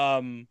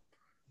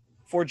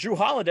Drew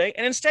Holiday,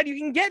 and instead you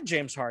can get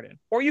James Harden,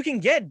 or you can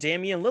get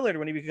Damian Lillard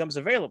when he becomes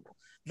available.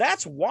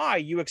 That's why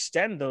you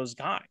extend those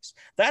guys.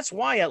 That's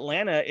why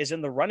Atlanta is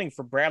in the running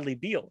for Bradley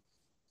Beal.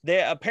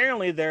 They're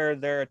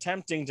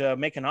attempting to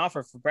make an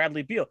offer for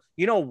Bradley Beal.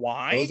 You know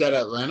why? Was that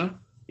Atlanta?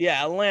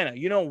 Yeah, Atlanta.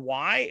 You know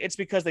why? It's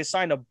because they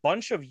signed a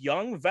bunch of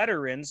young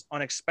veterans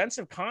on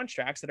expensive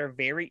contracts that are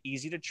very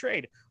easy to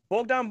trade.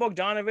 Bogdan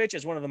Bogdanovic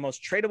is one of the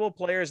most tradable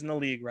players in the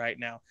league right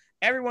now.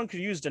 Everyone could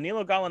use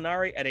Danilo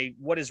Gallinari at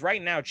what is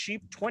right now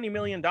cheap $20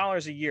 million a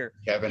year.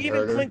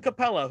 Even Clint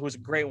Capella, who's a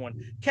great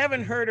one.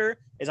 Kevin Huerter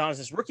is on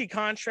his rookie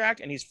contract,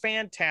 and he's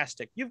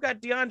fantastic. You've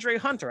got DeAndre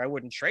Hunter. I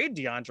wouldn't trade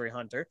DeAndre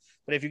Hunter,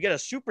 but if you get a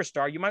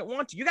superstar, you might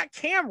want to. You got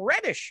Cam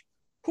Reddish,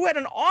 who had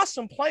an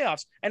awesome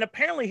playoffs, and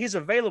apparently he's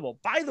available.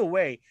 By the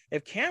way,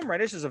 if Cam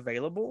Reddish is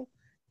available,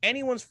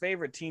 anyone's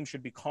favorite team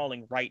should be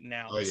calling right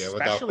now,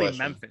 especially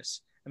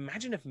Memphis.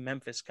 Imagine if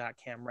Memphis got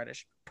Cam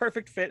Reddish.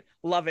 Perfect fit.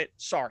 Love it.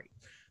 Sorry.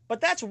 But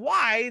that's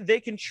why they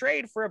can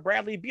trade for a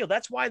Bradley Beal.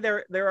 That's why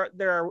there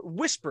are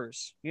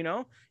whispers, You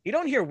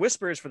don't hear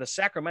whispers for the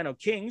Sacramento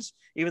Kings,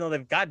 even though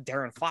they've got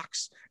De'Aaron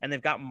Fox and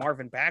they've got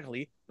Marvin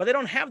Bagley, but they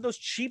don't have those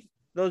cheap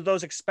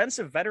those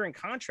expensive veteran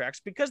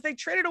contracts because they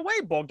traded away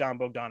Bogdan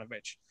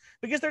Bogdanovic,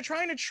 because they're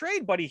trying to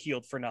trade Buddy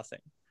Hield for nothing.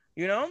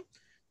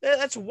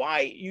 That's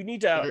why you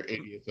need to.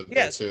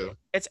 Yes, too.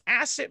 It's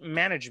asset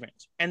management,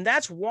 and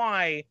that's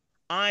why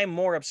I'm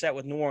more upset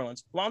with New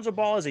Orleans. Lonzo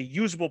Ball is a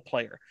usable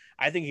player.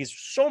 I think he's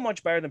so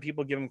much better than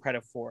people give him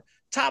credit for.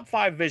 Top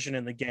 5 vision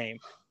in the game.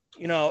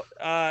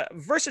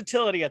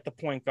 Versatility at the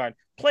point guard.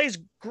 Plays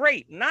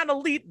great, not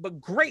elite,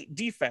 but great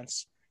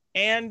defense,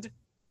 and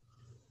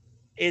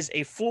is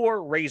a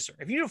floor raiser.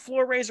 If you need a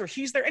floor raiser,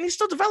 he's there, and he's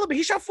still developing.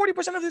 He shot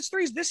 40% of his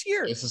threes this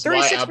year.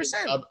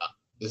 36%.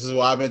 This is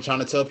why I've been trying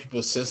to tell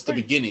people since the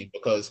beginning,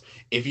 because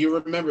if you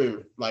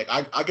remember, like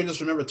I can just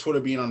remember Twitter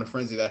being on the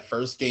frenzy that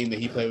first game that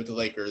he played with the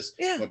Lakers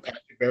when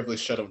Patrick Beverley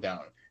shut him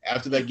down.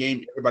 After that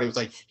game, everybody was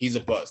like, he's a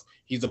bust.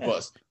 He's a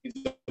bust. He's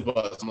a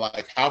bust. I'm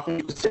like, how can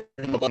you consider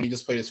him a bust when he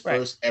just played his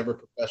first ever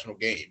professional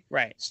game?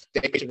 Right.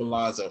 Stay patient with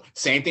Lonzo.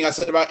 Same thing I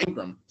said about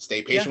Ingram.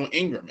 Stay patient with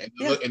Ingram.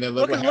 And then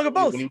look at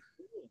both.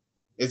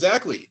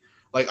 Exactly.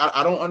 Like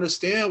I don't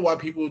understand why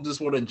people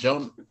just want to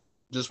jump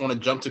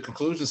to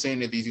conclusions saying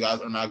that these guys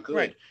are not good.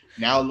 Right.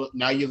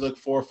 Now you look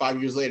 4 or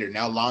 5 years later.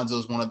 Now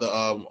Lonzo's one of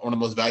the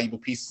most valuable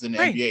pieces in the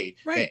NBA.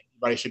 Right.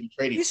 Everybody should be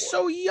trading. He's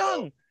so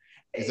young.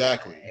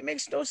 Exactly. It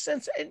makes no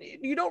sense. And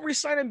you don't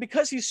re-sign him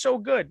because he's so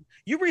good.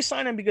 You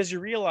re-sign him because you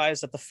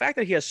realize that the fact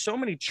that he has so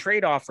many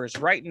trade offers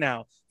right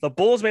now. The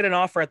Bulls made an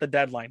offer at the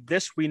deadline.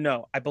 This we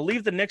know. I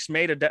believe the Knicks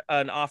made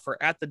an offer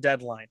at the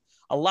deadline.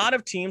 A lot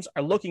of teams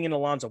are looking into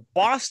Lonzo.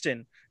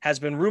 Boston has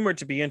been rumored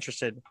to be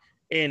interested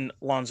in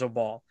Lonzo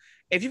Ball.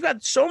 If you've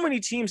got so many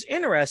teams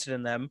interested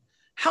in them,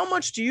 how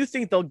much do you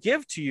think they'll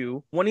give to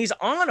you when he's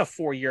on a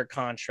 4-year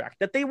contract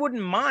that they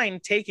wouldn't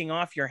mind taking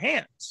off your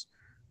hands?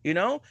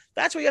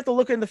 That's what you have to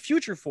look in the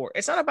future for.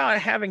 It's not about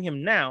having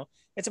him now.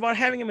 It's about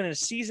having him in a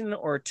season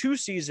or 2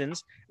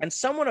 seasons, and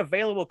someone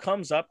available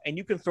comes up and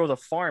you can throw the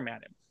farm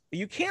at him. But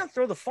you can't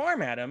throw the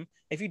farm at him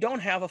if you don't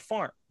have a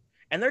farm.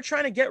 And they're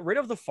trying to get rid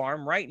of the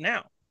farm right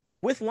now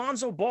with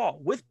Lonzo Ball,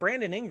 with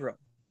Brandon Ingram.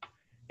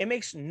 It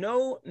makes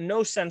no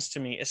sense to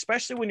me,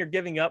 especially when you're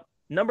giving up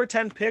number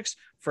 10 picks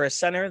for a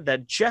center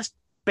that just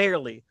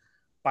barely,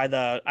 by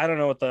the, I don't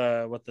know what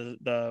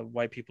the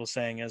white people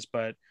saying is,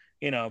 but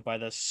by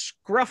the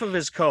scruff of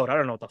his coat, I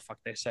don't know what the fuck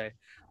they say,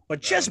 but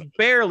just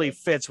barely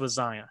fits with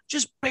Zion.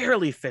 Just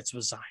barely fits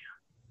with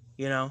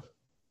Zion.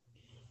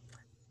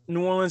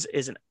 New Orleans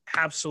is an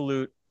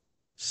absolute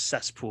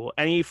cesspool.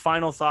 Any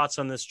final thoughts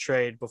on this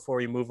trade before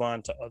we move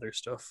on to other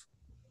stuff?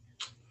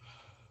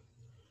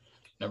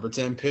 Number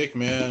 10 pick,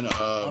 man.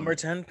 Number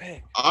 10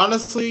 pick.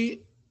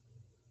 Honestly,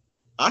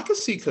 I could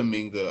see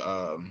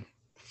Kuminga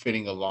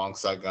fitting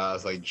alongside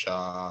guys like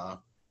Ja,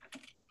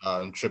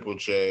 Triple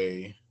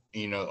J,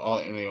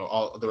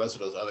 all the rest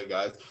of those other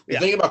guys. The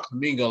thing about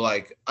Kuminga,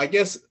 like, I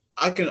guess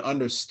I can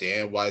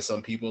understand why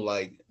some people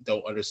like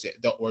don't understand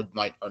or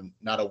like are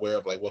not aware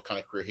of like what kind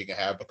of career he can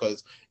have,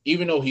 because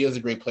even though he is a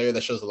great player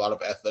that shows a lot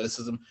of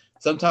athleticism,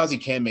 sometimes he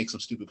can make some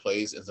stupid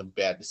plays and some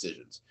bad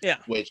decisions. Yeah.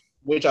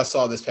 Which I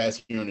saw this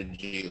past year in the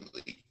G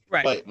League.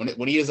 Right. But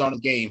when he is on the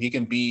game, he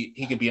can be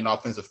an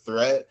offensive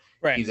threat.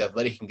 Right. He's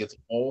athletic, he can get to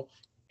the hole,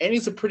 and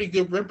he's a pretty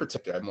good rim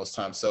protector at most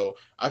times. So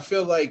I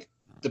feel like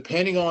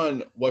depending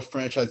on what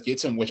franchise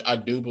gets him, which I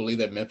do believe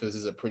that Memphis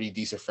is a pretty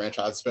decent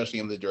franchise, especially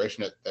in the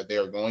direction that they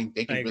are going,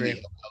 they can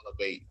really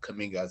elevate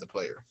Kuminga as a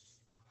player.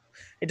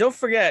 And don't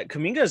forget,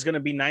 Kuminga is going to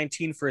be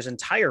 19 for his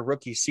entire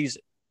rookie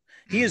season.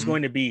 He is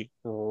going to be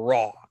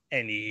raw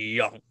and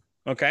young,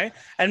 okay?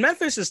 And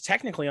Memphis is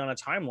technically on a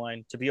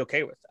timeline to be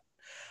okay with that.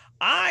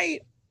 I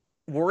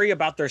worry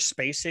about their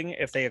spacing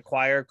if they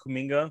acquire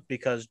Kuminga,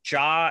 because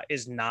Ja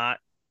is not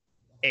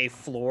a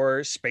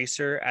floor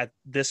spacer at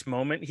this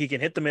moment. He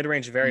can hit the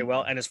mid-range very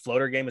well, and his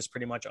floater game is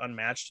pretty much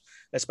unmatched,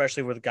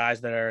 especially with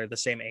guys that are the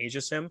same age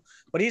as him.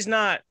 But he's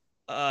not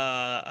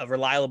a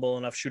reliable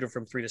enough shooter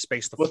from three to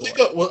space the floor.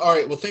 All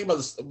right. Well, think about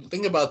this.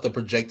 Think about the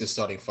projected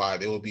starting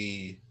five. It will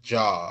be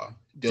Ja,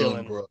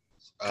 Dylan Brooks,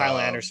 Kyle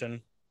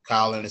Anderson,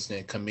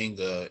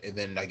 Kuminga, and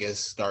then I guess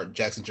start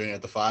Jackson Jr.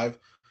 at the 5.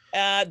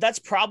 That's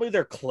probably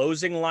their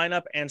closing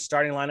lineup and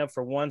starting lineup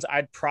for ones.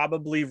 I'd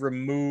probably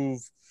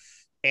remove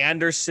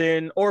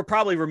Anderson, or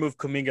probably remove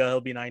Kuminga.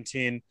 He'll be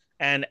 19,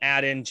 and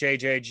add in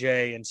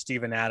JJJ and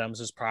Steven Adams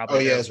is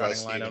probably that's right.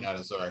 Steven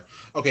Adams, sorry.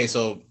 Okay,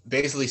 so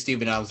basically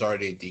Steven Adams is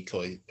already a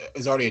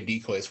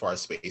decoy as far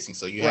as spacing.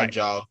 So you have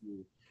Ja,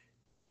 who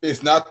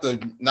is not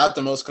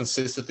the most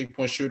consistent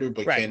 3-point shooter,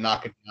 but can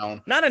knock it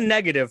down. Not a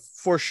negative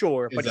for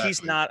sure, but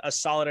he's not a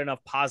solid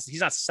enough positive. He's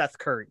not Seth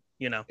Curry,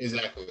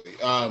 Exactly.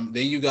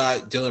 Then you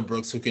got Dylan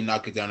Brooks, who can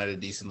knock it down at a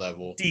decent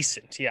level.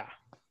 Yeah.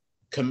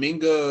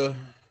 Kuminga,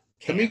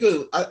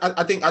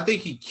 I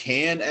think he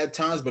can at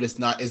times, but it's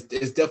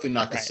definitely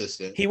not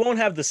consistent. He won't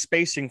have the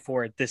spacing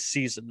for it this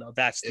season, though.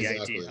 That's the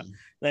idea.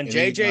 Then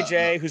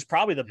JJJ, who's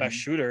probably the best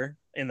shooter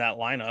in that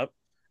lineup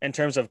in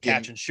terms of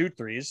catch and shoot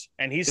threes,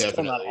 and he's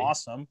still not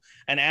awesome.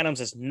 And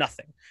Adams is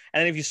nothing. And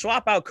then if you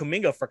swap out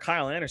Kuminga for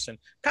Kyle Anderson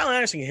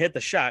can hit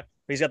the shot,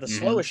 but he's got the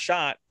slowest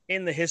shot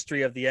in the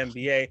history of the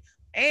NBA,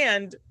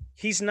 and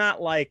he's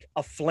not like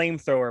a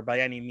flamethrower by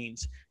any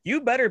means.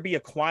 You better be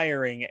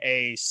acquiring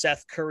a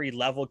Seth Curry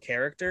level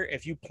character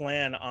if you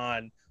plan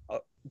on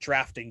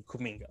drafting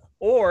Kuminga,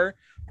 or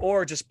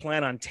just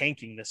plan on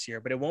tanking this year.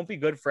 But it won't be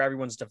good for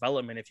everyone's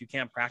development if you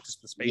can't practice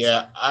the space.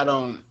 Yeah, I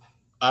don't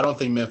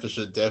think Memphis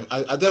should.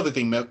 I definitely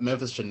think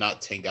Memphis should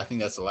not tank. I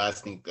think that's the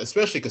last thing,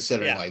 especially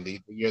considering like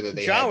the year that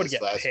they had would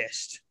get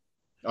pissed.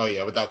 Oh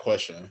yeah, without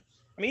question.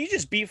 I mean, you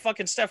just beat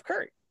fucking Steph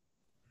Curry.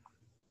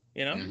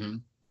 You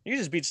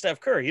just beat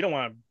Steph Curry. You don't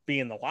want to be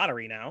in the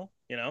lottery now,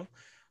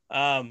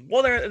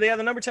 Well, they have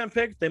the number 10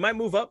 pick. They might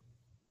move up.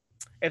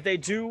 If they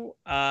do,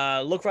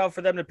 look out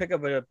for them to pick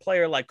up a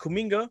player like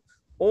Kuminga,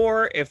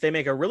 or if they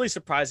make a really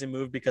surprising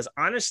move, because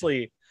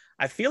honestly,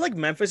 I feel like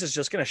Memphis is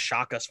just going to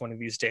shock us one of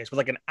these days with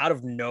like an out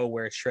of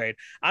nowhere trade.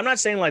 I'm not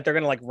saying like they're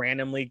going to like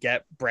randomly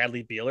get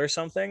Bradley Beal or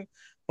something,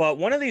 but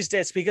one of these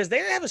days, because they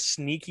have a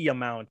sneaky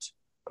amount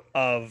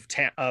of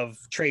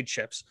trade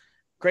chips.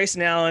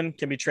 Grayson Allen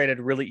can be traded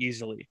really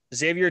easily.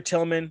 Xavier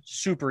Tillman,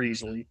 super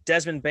easily.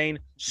 Desmond Bane,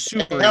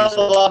 super easily. They have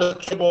a lot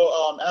of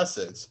triple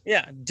assets.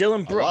 Yeah,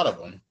 Dylan Brooks. A lot of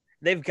them.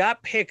 They've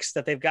got picks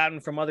that they've gotten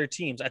from other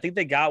teams. I think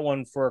they got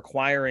one for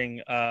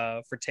acquiring,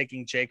 for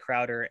taking Jay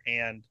Crowder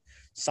and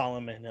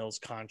Solomon Hill's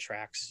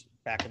contracts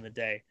back in the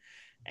day.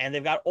 And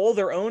they've got all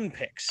their own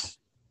picks.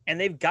 And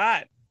they've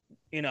got,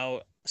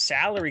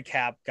 salary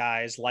cap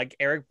guys like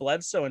Eric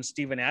Bledsoe and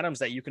Steven Adams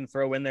that you can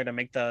throw in there to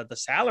make the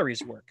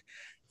salaries work.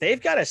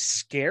 They've got a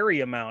scary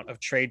amount of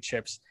trade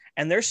chips,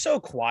 and they're so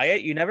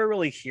quiet. You never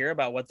really hear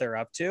about what they're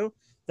up to,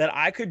 that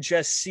I could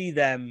just see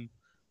them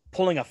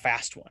pulling a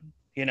fast one,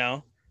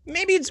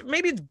 Maybe it's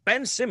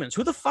Ben Simmons.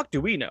 Who the fuck do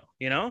we know,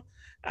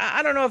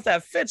 I don't know if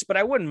that fits, but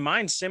I wouldn't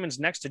mind Simmons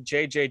next to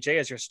JJJ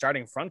as your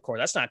starting front court.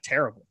 That's not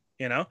terrible,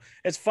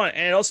 It's fun,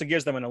 and it also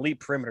gives them an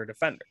elite perimeter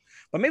defender.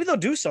 But maybe they'll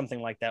do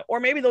something like that, or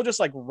maybe they'll just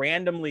like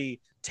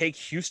randomly take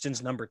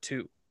Houston's number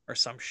 2 or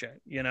some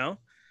shit,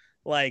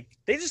 Like,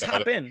 they just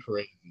hop in.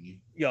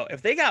 Crazy.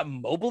 If they got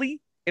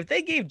Mobley, if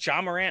they gave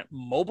Ja Morant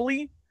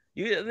Mobley,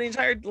 the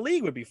entire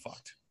league would be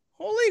fucked.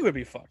 Whole league would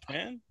be fucked,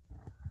 man.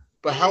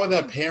 But how would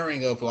that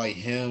pairing of like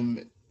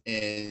him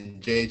and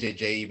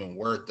JJJ even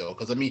work though?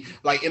 Because I mean,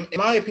 like in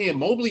my opinion,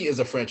 Mobley is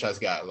a franchise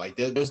guy. Like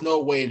there's no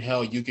way in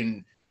hell you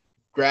can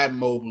grab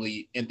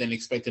Mobley and then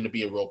expect him to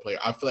be a role player.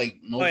 I feel like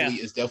Mobley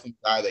is definitely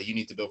a guy that you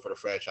need to build for the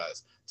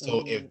franchise.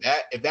 So if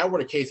that were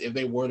the case, if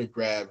they were to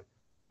grab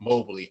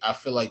Mobley, I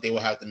feel like they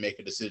would have to make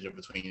a decision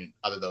between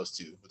either those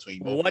two.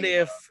 What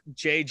if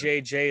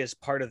JJJ is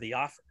part of the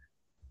offer?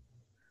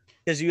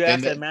 Because you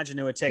have to imagine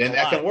it would take a lot.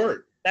 That can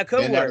work. That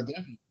could work.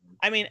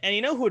 I mean,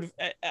 and who would?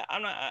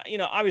 I'm not.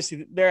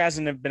 Obviously there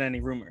hasn't been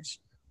any rumors,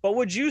 But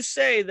would you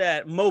say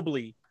that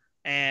Mobley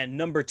and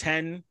number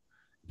 10,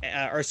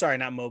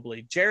 not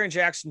Mobley, Jaren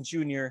Jackson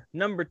Jr.,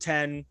 number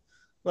 10,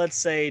 let's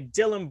say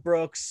Dylan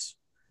Brooks,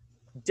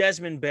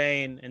 Desmond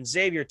Bain, and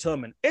Xavier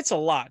Tillman, it's a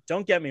lot,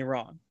 don't get me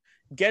wrong,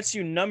 gets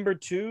you number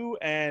 2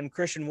 and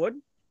Christian Wood?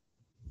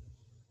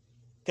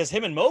 Because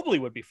him and Mobley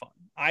would be fun.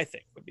 I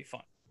think would be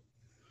fun.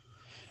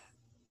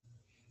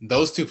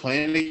 Those two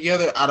playing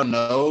together, I don't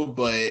know,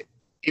 but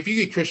if you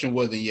get Christian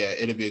Wood, then yeah,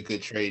 it'll be a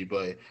good trade.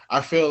 But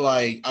I feel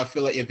like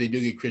if they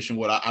do get Christian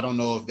Wood, I don't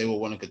know if they will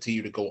want to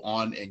continue to go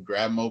on and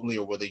grab Mobley,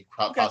 or will they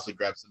possibly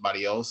grab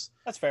somebody else.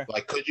 That's fair.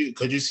 Like, could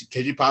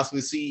you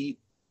possibly see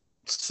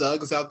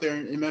Suggs out there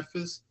in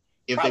Memphis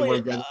if Probably, they were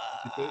to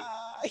grab?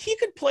 He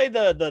could play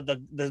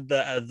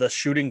the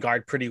shooting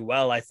guard pretty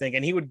well, I think,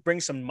 and he would bring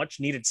some much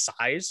needed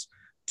size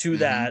to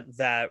that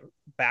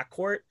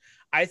backcourt.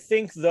 I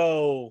think,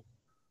 though,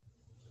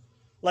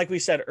 like we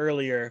said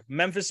earlier,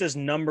 Memphis's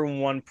number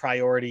 1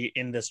 priority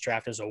in this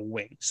draft is a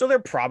wing. So they're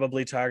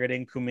probably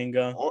targeting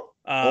Kuminga.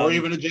 Or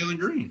even a Jalen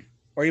Green.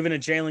 Or even a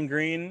Jalen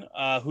Green,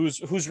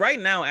 who's right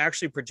now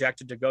actually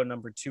projected to go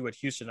number 2 at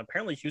Houston.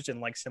 Apparently Houston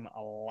likes him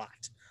a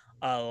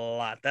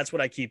lot. That's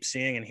what I keep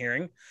seeing and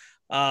hearing.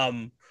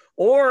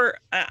 Or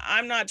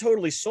I'm not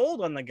totally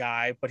sold on the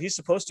guy, but he's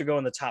supposed to go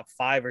in the top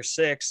 5 or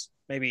 6,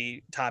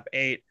 maybe top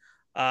 8.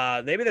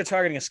 Maybe they're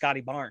targeting a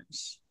Scotty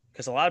Barnes,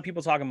 because a lot of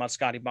people talking about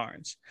Scotty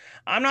Barnes.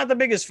 I'm not the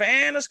biggest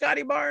fan of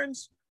Scotty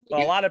Barnes,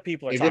 but a lot of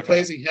people are. If you're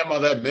placing him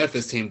on that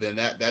Memphis team, then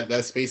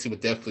that spacing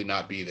would definitely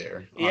not be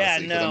there. Honestly, yeah,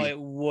 no, it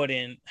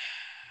wouldn't.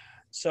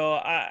 So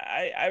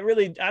I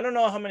don't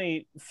know how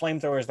many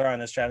flamethrowers there are in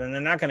this draft, and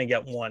they're not going to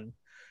get one.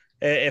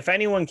 If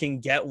anyone can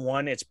get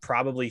one, it's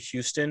probably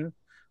Houston,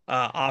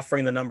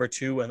 offering the number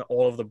 2 and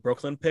all of the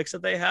Brooklyn picks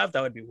that they have.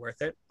 That would be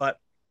worth it. But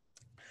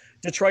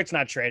Detroit's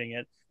not trading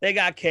it. They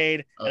got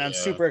Cade, and I'm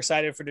super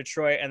excited for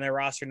Detroit and their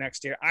roster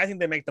next year. I think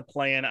they make the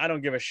play-in. I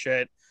don't give a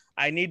shit.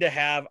 I need to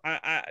have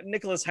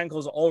Nicholas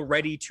Henkel's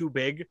already too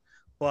big,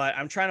 but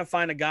I'm trying to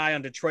find a guy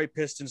on Detroit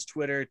Pistons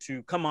Twitter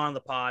to come on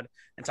the pod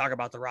and talk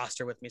about the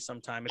roster with me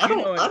sometime. I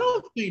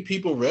don't think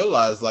people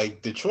realize,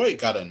 like, Detroit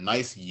got a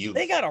nice youth.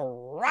 They got a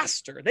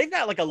roster. They've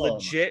got like a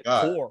legit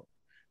core.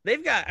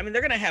 They've got,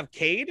 they're going to have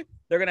Cade.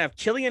 They're going to have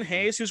Killian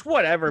Hayes, who's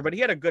whatever, but he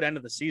had a good end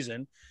of the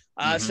season.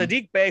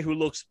 Sadiq Bey, who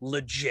looks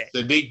legit.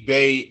 Sadiq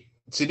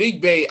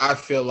Bey, I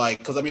feel like,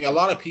 because I mean, a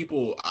lot of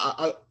people,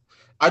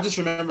 I just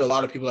remember a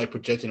lot of people like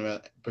projecting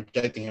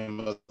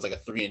him as like a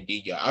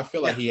 3-and-D guy. I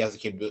feel like he has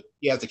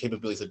the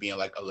capabilities of being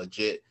like a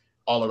legit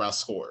all-around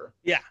scorer.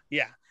 Yeah.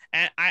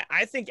 And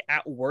I think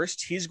at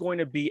worst he's going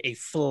to be a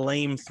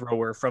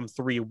flamethrower from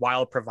 3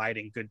 while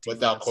providing good defense.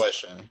 Without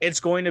question. It's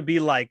going to be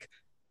like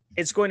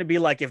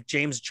if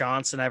James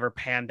Johnson ever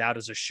panned out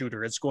as a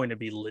shooter. It's going to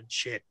be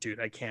legit, dude.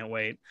 I can't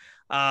wait.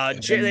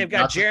 They've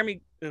got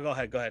Jeremy. Go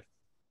ahead.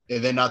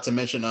 And then not to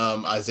mention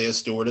Isaiah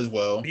Stewart as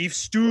well. Beef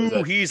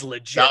Stew, he's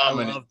legit. I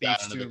love Beef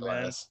Stew,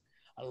 man.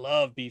 I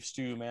love Beef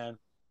Stew, man.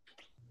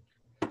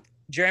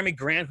 Jeremy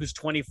Grant, who's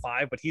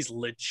 25, but he's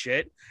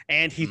legit.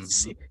 And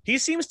he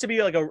seems to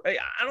be like I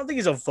don't think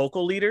he's a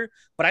vocal leader,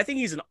 but I think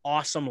he's an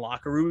awesome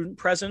locker room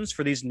presence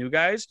for these new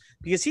guys,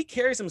 because he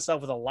carries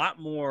himself with a lot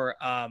more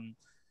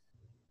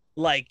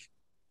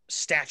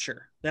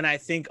stature than I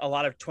think a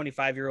lot of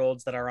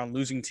 25-year-olds that are on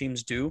losing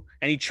teams do.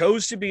 And he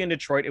chose to be in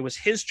Detroit. It was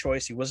his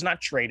choice. He was not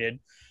traded.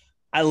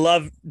 I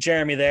love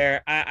Jeremy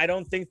there. I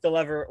don't think they'll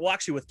ever, well,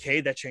 actually with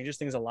Cade, that changes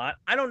things a lot.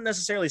 I don't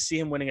necessarily see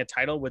him winning a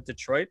title with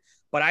Detroit,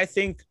 but I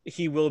think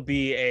he will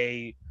be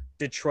a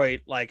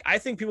Detroit. I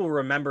think people will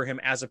remember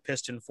him as a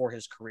Piston for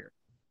his career.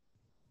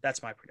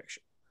 That's my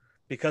prediction,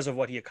 because of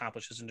what he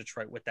accomplishes in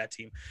Detroit with that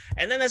team.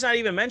 And then that's not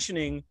even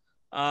mentioning,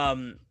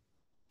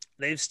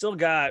 they've still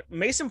got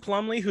Mason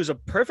Plumlee, who's a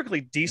perfectly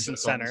decent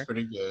center.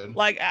 Pretty good.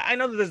 I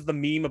know that there's the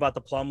meme about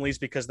the Plumlees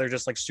because they're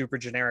just super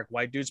generic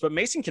white dudes, but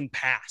Mason can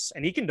pass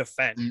and he can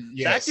defend.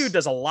 Yes. That dude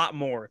does a lot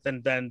more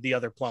than the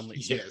other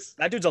Plumlees. Yes.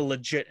 That dude's a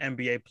legit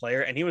NBA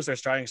player, and he was their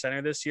starting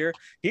center this year.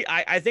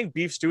 I think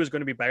Beef Stew is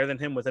going to be better than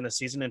him within a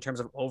season in terms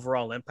of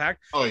overall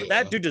impact. Oh, yeah.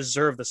 That dude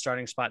deserved the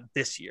starting spot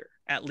this year,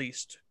 at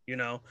least. They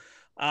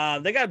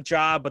got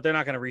Ja, but they're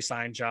not going to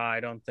re-sign Ja, I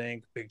don't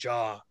think. Big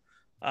Ja.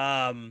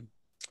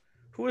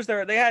 Who was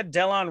there? They had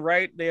Delon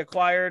Wright. They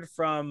acquired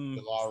from.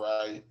 Delon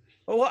Wright.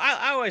 Well,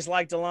 I always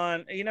liked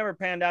Delon. He never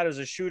panned out as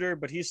a shooter,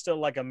 but he's still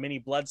like a mini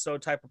Bledsoe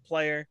type of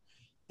player.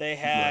 They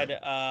had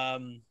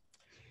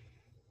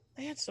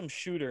they had some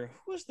shooter.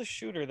 Who was the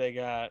shooter they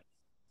got?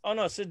 Oh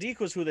no, Sadiq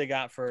was who they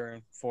got for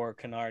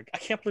Kennard. I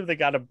can't believe they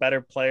got a better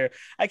player.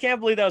 I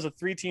can't believe that was a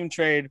 3-team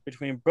trade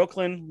between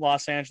Brooklyn,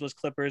 Los Angeles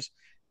Clippers,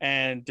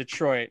 and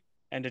Detroit.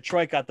 And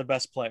Detroit got the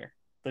best player.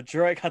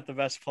 Detroit got the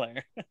best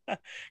player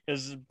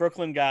because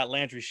Brooklyn got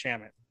Landry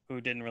Shamet,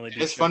 who didn't really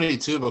do. It's funny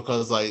too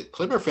because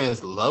Clipper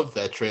fans love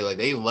that trade.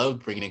 They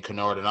loved bringing in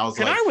Kennard, and I was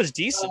Kennard was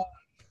decent.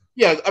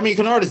 Yeah, I mean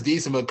Kennard is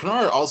decent, but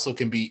Kennard also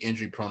can be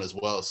injury prone as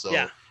well. So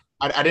yeah.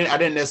 I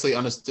didn't necessarily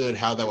understood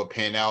how that would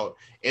pan out.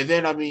 And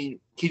then I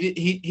mean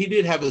he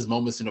did have his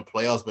moments in the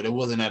playoffs, but it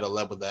wasn't at a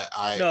level that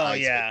I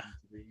expected him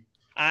to be.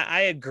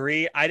 I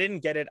agree. I didn't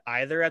get it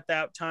either at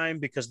that time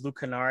because Luke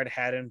Kennard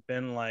hadn't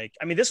been like,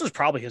 I mean, this was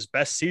probably his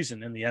best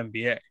season in the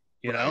NBA.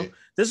 You know, Right.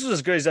 this was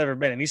as good as ever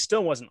been, and he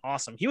still wasn't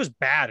awesome. He was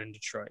bad in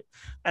Detroit,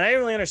 and I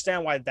didn't really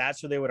understand why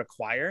that's who they would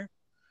acquire.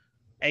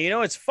 And you know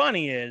what's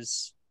funny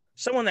is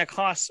someone that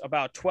costs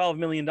about $12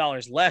 million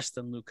less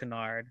than Luke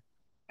Kennard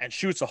and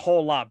shoots a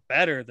whole lot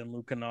better than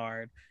Luke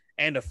Kennard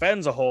and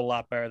defends a whole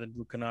lot better than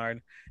Luke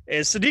Kennard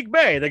is Sadiq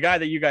Bey, the guy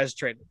that you guys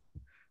traded.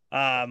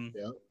 Um,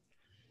 Yeah.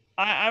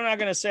 I'm not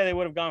going to say they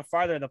would have gone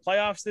farther in the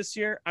playoffs this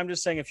year. I'm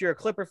just saying if you're a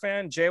Clipper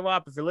fan,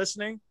 JWAP, if you're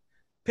listening,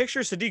 picture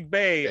Sadiq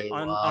Bey Hey,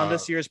 on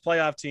this year's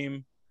playoff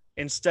team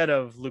instead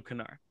of Luke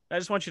Kennard. I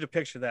just want you to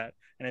picture that.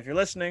 And if you're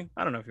listening,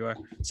 I don't know if you are,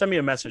 send me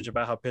a message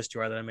about how pissed you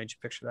are that I made you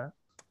picture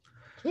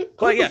that.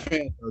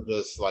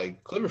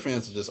 Clipper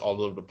fans are just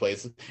all over the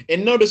place.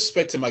 And no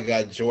disrespect to my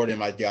guy Jordan,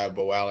 my guy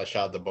Bo Allen.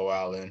 Shout out to Bo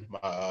Allen,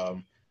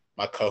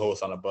 my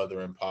co-host on the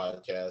Buthering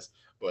podcast.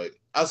 But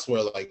I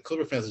swear, like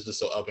Clipper fans are just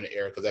so up in the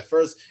air because at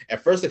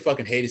first they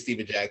fucking hated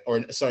Steven Jackson,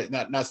 or sorry,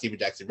 not Steven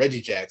Jackson,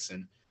 Reggie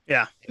Jackson.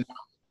 Yeah.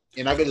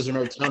 And I can just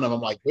remember telling them, I'm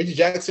like, Reggie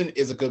Jackson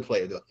is a good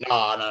player. They're like,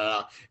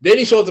 no. Then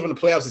he shows up in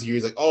the playoffs this year.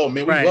 He's like, oh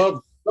man, we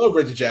love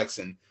Reggie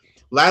Jackson.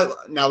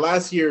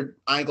 Last year,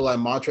 I ain't gonna lie,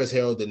 Montrezl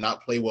Harrell did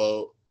not play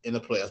well in the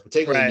playoffs,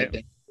 particularly in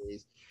the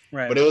series.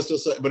 Right. But it was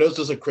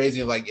just a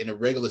crazy, like in the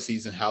regular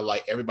season, how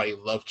like everybody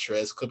loved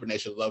Trez, Clipper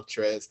Nation loved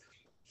Trez.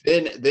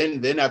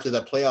 Then after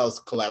that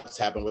playoffs collapse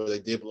happened where they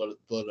did blow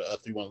a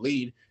 3-1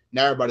 lead,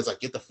 now everybody's like,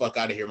 get the fuck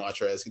out of here,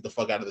 Montrez. Get the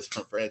fuck out of this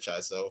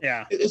franchise. So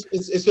yeah,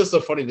 it's just so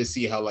funny to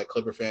see how like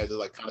Clipper fans just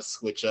like kind of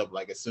switch up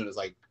like as soon as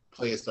like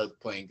players start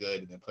playing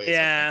good and then players.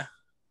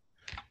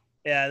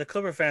 Yeah, the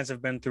Clipper fans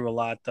have been through a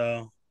lot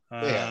though.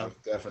 Yeah,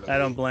 definitely. I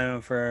don't blame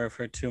him for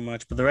too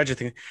much. But the Reggie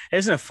thing,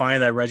 isn't it funny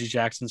that Reggie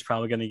Jackson's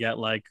probably going to get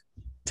like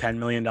 $10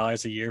 million a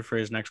year for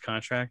his next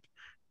contract?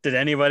 Did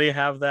anybody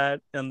have that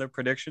in their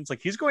predictions?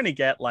 Like he's going to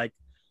get like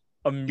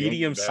a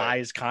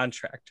medium-sized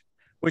contract,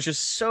 which is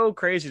so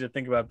crazy to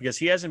think about because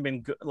he hasn't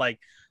been good. Like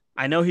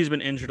I know he's been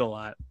injured a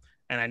lot,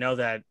 and I know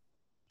that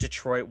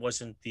Detroit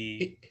wasn't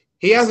the.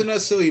 He hasn't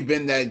necessarily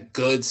been that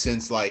good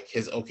since like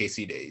his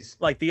OKC days.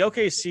 Like the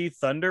OKC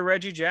Thunder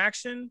Reggie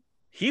Jackson,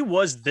 he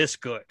was this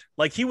good.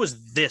 Like he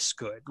was this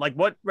good. Like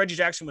what Reggie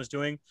Jackson was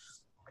doing,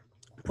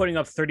 putting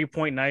up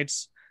 30-point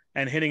nights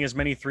and hitting as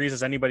many threes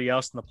as anybody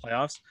else in the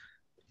playoffs.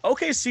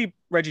 OKC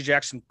Reggie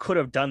Jackson could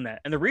have done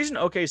that. And the reason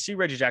OKC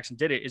Reggie Jackson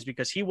did it is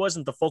because he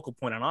wasn't the focal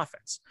point on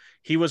offense.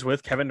 He was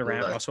with Kevin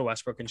Durant, Russell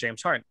Westbrook, and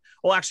James Harden.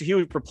 Well, actually, he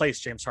would replace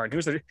James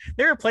Harden.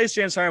 They replaced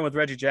James Harden with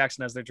Reggie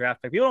Jackson as their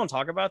draft pick. People don't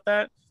talk about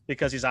that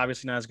because he's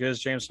obviously not as good as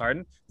James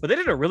Harden, but they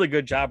did a really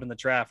good job in the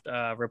draft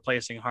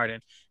replacing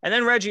Harden. And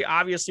then Reggie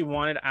obviously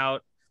wanted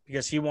out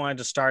because he wanted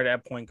to start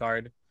at point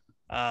guard.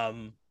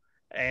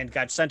 And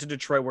got sent to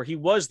Detroit where he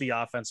was the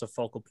offensive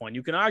focal point.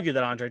 You can argue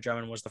that Andre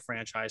Drummond was the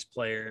franchise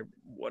player,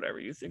 whatever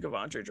you think of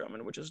Andre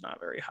Drummond, which is not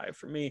very high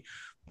for me,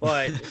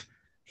 but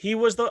he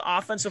was the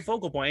offensive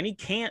focal point and he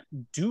can't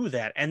do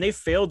that. And they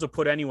failed to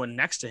put anyone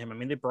next to him. I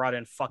mean, they brought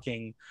in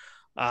fucking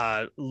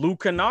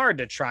Luke Kennard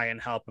to try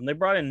and help him. They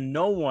brought in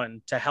no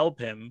one to help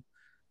him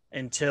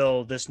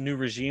until this new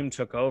regime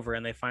took over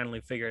and they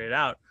finally figured it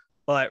out.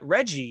 But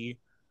Reggie,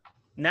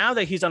 now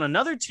that he's on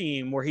another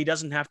team where he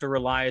doesn't have to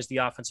rely as the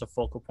offensive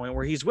focal point,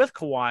 where he's with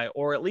Kawhi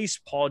or at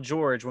least Paul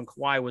George when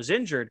Kawhi was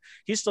injured,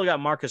 he's still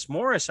got Marcus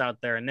Morris out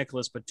there and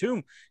Nicholas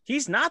Batum.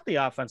 He's not the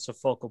offensive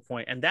focal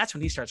point, and that's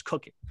when he starts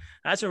cooking.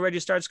 That's when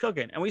Reggie starts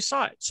cooking, and we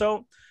saw it.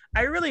 So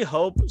I really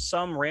hope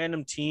some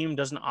random team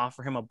doesn't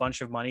offer him a bunch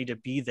of money to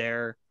be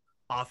their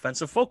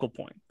offensive focal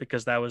point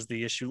because that was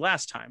the issue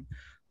last time,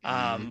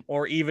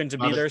 or even to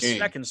be their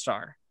second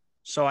star.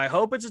 So I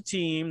hope it's a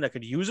team that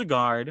could use a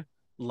guard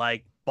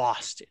like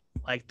Boston,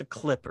 like the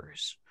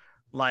Clippers,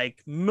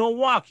 like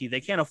Milwaukee.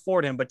 They can't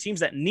afford him, but teams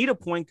that need a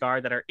point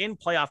guard that are in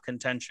playoff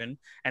contention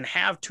and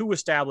have two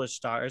established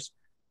stars,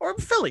 or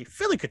Philly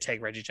could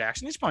take Reggie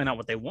Jackson. He's probably not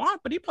what they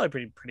want, but he's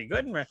probably pretty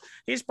good. And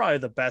he's probably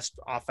the best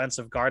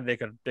offensive guard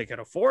they could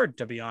afford,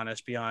 to be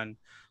honest, beyond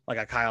like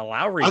a Kyle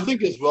Lowry. I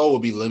think his role will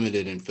be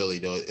limited in Philly,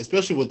 though,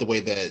 especially with the way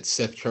that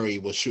Seth Curry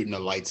was shooting the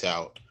lights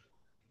out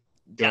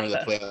during the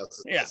playoffs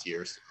last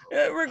year.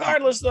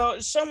 Regardless, though,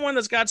 someone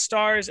that's got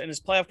stars and is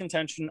playoff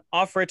contention,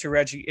 offer it to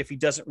Reggie if he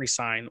doesn't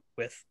resign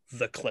with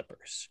the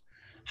Clippers.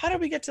 How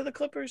did we get to the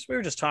Clippers? We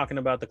were just talking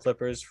about the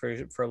Clippers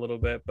for a little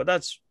bit, but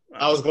that's.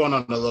 I was going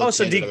on a little.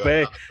 Sadiq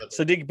Bey.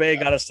 Sadiq Bey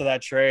got us to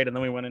that trade, and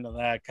then we went into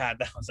that. God,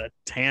 that was a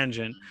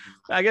tangent.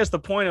 I guess the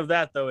point of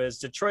that, though, is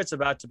Detroit's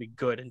about to be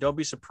good, and don't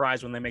be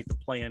surprised when they make the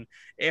play-in,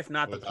 if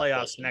not the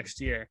playoffs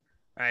next year.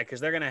 All right, because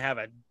they're going to have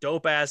a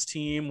dope-ass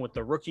team with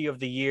the rookie of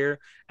the year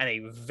and a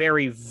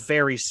very,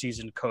 very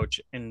seasoned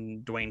coach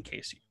in Dwayne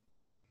Casey.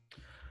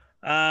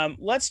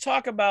 Let's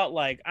talk about,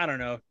 I don't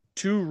know,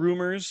 2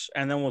 rumors,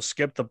 and then we'll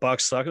skip the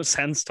Bucks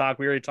Suns talk.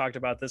 We already talked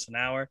about this an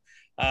hour.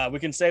 We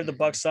can save the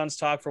Bucks Suns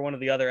talk for one of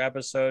the other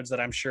episodes that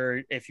I'm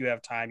sure if you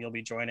have time, you'll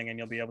be joining and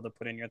you'll be able to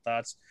put in your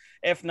thoughts.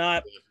 If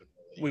not,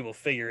 we will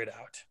figure it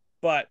out.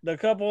 But the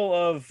couple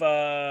of,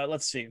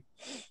 let's see.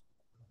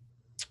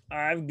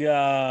 I've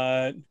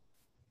got.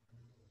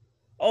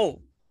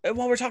 Oh,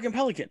 while we're talking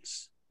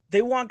Pelicans,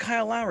 they want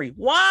Kyle Lowry.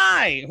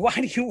 Why? Why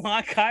do you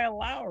want Kyle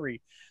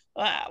Lowry?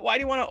 Why do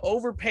you want to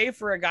overpay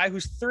for a guy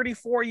who's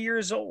 34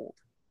 years old?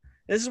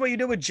 This is what you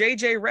do with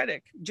JJ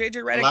Redick.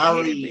 JJ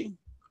Redick hated me.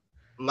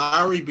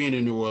 Lowry being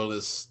in New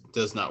Orleans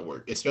does not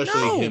work,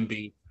 especially him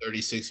being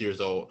 36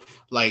 years old.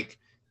 Like,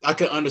 I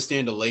could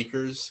understand the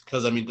Lakers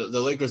because, I mean, the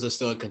Lakers are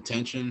still in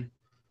contention,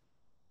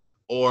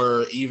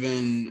 or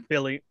even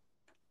Philly.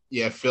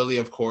 Yeah, Philly,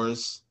 of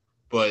course.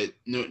 But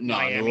no,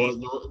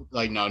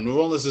 New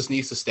Orleans just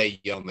needs to stay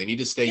young. They need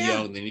to stay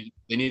young. They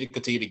need to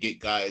continue to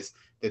get guys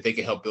that they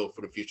can help build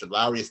for the future.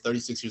 Lowry is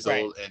 36 years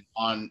old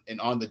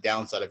and on the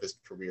downside of his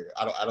career.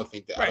 I don't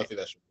think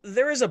that's true.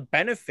 There is a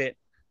benefit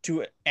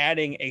to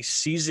adding a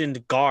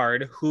seasoned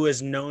guard who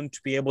is known to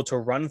be able to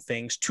run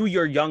things to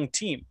your young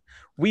team.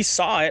 We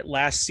saw it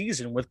last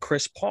season with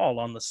Chris Paul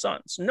on the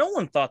Suns. No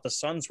one thought the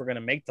Suns were going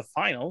to make the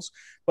finals,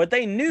 but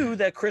they knew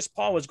that Chris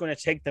Paul was going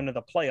to take them to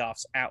the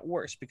playoffs at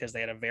worst because they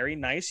had a very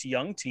nice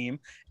young team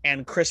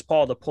and Chris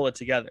Paul to pull it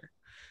together.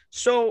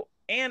 So,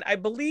 and I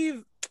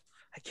believe,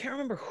 I can't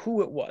remember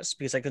who it was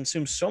because I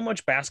consume so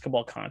much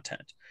basketball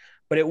content,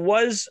 but it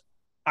was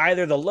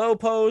either the Low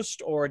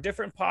Post or a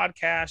different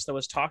podcast that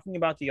was talking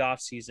about the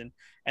offseason.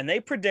 And they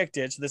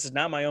predicted, so this is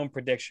not my own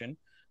prediction,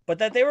 but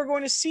that they were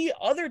going to see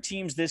other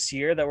teams this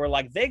year that were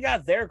like, they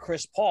got their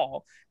Chris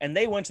Paul and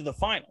they went to the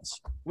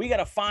finals. We got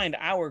to find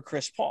our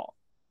Chris Paul.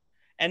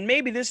 And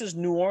maybe this is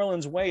New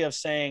Orleans' way of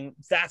saying,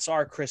 that's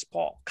our Chris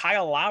Paul.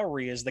 Kyle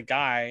Lowry is the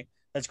guy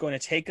that's going to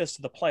take us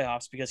to the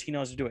playoffs because he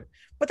knows to do it.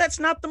 But that's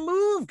not the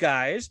move,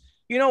 guys.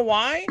 You know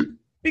why?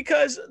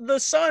 Because the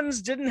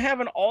Suns didn't have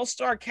an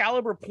all-star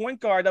caliber point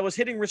guard that was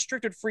hitting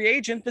restricted free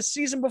agent the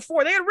season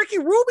before. They had Ricky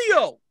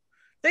Rubio.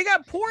 They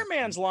got poor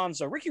man's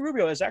Lonzo. Ricky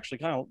Rubio is actually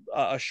kind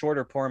of a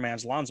shorter poor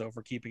man's Lonzo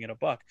for keeping it a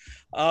buck.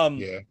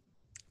 They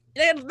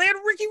had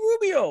Ricky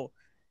Rubio.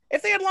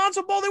 If they had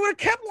Lonzo Ball, they would have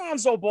kept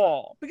Lonzo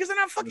Ball because they're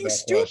not fucking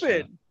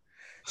stupid.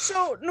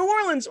 So New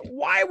Orleans,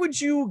 why would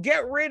you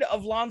get rid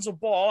of Lonzo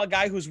Ball, a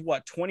guy who's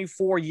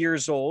 24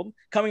 years old,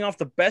 coming off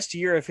the best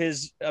year of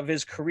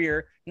his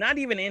career, not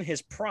even in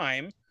his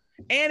prime,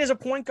 and is a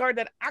point guard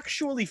that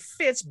actually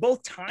fits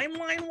both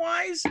timeline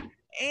wise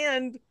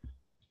and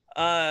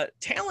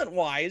talent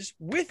wise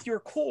with your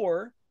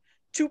core,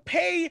 to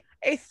pay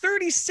a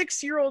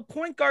 36-year-old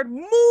point guard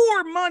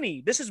more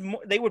money?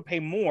 They would pay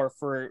more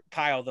for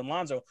Kyle than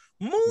Lonzo,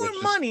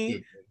 more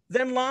money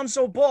than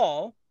Lonzo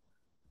Ball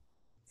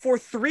for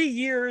 3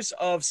 years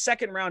of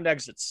second round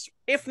exits,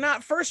 if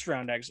not first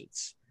round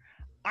exits.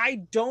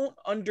 I don't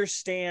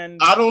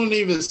understand. I don't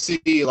even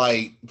see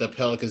like the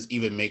Pelicans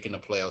even making the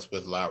playoffs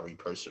with Lowry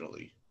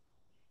personally.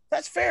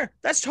 That's fair.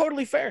 That's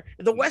totally fair.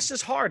 The West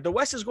is hard. The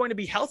West is going to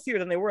be healthier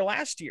than they were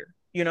last year,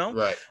 you know?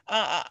 Right.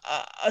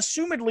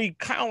 Assumedly,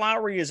 Kyle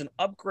Lowry is an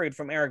upgrade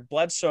from Eric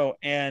Bledsoe,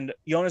 and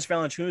Jonas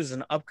Valanciunas is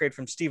an upgrade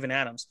from Steven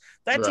Adams.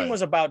 That team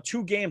was about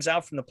 2 games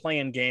out from the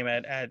play-in game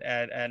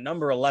at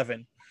number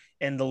 11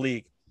 in the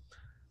league.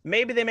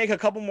 Maybe they make a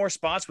couple more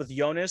spots with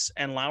Jonas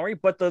and Lowry,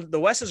 but the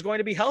West is going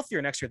to be healthier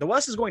next year. The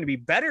West is going to be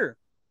better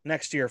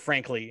next year,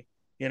 frankly,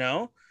 you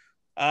know?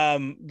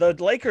 The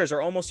Lakers are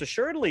almost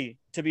assuredly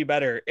to be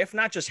better, if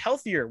not just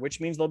healthier,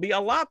 which means they'll be a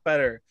lot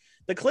better.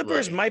 The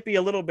Clippers might be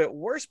a little bit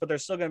worse, but they're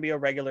still going to be a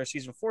regular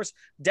season force.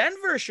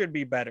 Denver should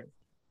be better.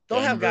 They'll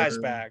have guys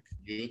back.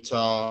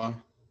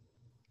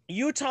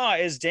 Utah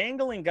is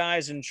dangling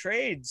guys in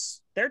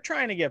trades. They're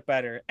trying to get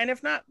better. And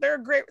if not, they're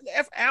great.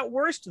 If at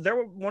worst,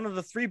 they're one of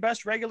the 3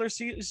 best regular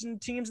season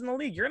teams in the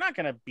league. You're not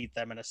going to beat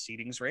them in a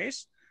seedings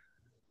race.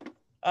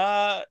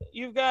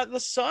 You've got the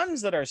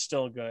Suns that are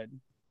still good.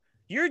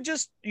 You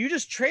just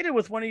traded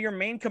with one of your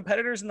main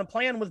competitors in the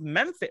play-in with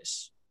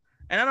Memphis.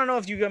 And I don't know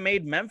if you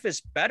made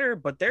Memphis better,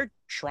 but they're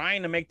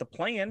trying to make the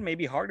play-in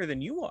maybe harder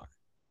than you are.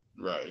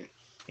 Right.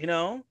 You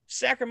know,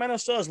 Sacramento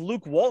still has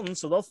Luke Walton,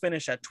 so they'll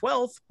finish at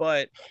 12th,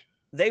 but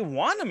they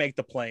want to make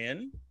the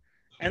play-in,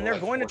 and they're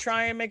going to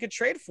try and make a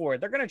trade for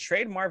it. They're going to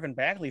trade Marvin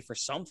Bagley for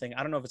something.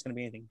 I don't know if it's going to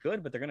be anything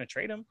good, but they're going to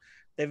trade him.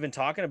 They've been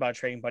talking about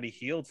trading Buddy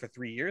Hield for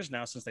 3 years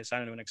now since they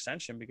signed him to an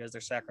extension because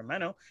they're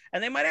Sacramento,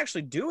 and they might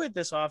actually do it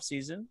this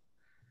offseason.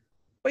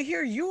 But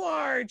here you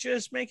are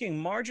just making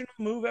marginal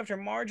move after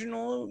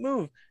marginal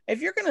move.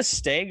 If you're going to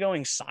stay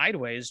going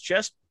sideways,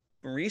 just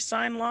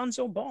re-sign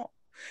Lonzo Ball.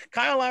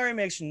 Kyle Lowry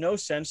makes no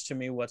sense to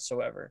me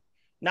whatsoever.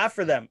 Not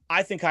for them.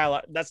 I think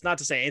that's not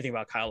to say anything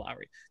about Kyle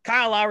Lowry.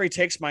 Kyle Lowry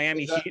takes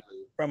Miami Heat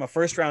from a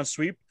first-round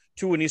sweep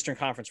to an Eastern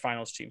Conference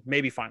Finals team,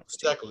 maybe Finals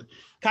team. Exactly.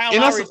 Kyle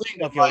Lowry.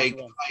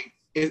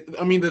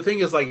 The thing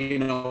is, like, you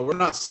know, we're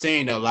not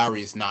saying that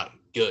Lowry is not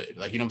good.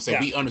 Like, you know what I'm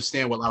saying? Yeah. We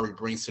understand what Lowry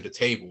brings to the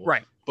table.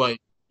 Right. But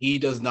he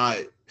does not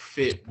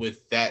fit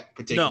with that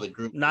particular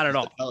group. Not at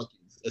all.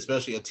 Pelicans,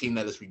 especially a team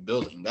that is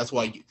rebuilding. That's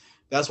why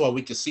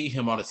we could see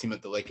him on a team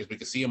at the Lakers. We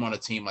could see him on a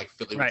team like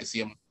Philly. Right. We could see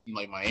him on a team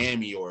like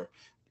Miami or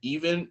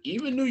even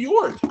New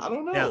York. I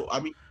don't know. Yeah. I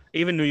mean,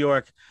 even New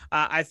York.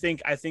 I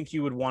think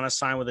you would want to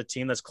sign with a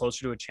team that's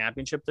closer to a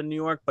championship than New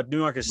York, but New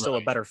York is still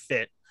a better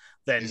fit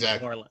than New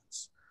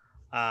Orleans.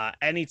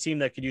 Any team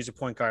that could use a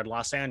point guard,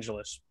 Los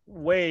Angeles,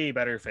 way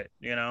better fit.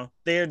 You know,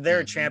 they're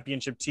a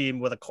championship team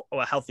with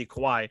a healthy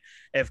Kawhi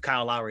if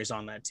Kyle Lowry's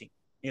on that team.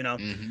 You know,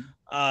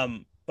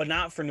 but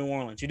not for New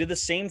Orleans. You did the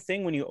same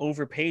thing when you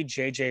overpaid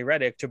JJ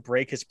Redick to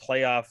break his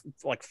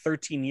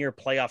 13-year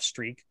playoff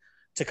streak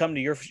to come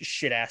to your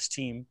shit ass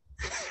team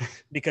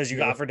because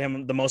you offered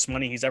him the most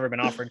money he's ever been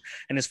offered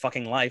in his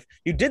fucking life.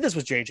 You did this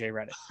with JJ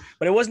Redick,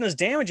 but it wasn't as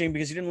damaging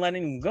because you didn't let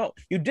him go.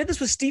 You did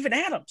this with Steven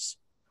Adams,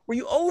 where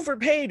you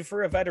overpaid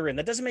for a veteran.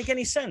 That doesn't make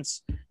any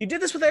sense. You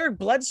did this with Eric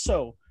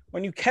Bledsoe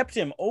when you kept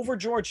him over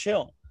George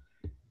Hill.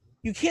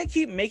 You can't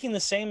keep making the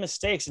same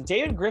mistakes. And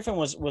David Griffin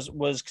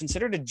was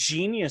considered a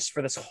genius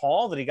for this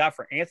haul that he got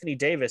for Anthony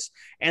Davis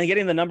and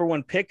getting the number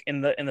 1 pick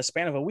in the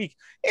span of a week.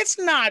 It's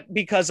not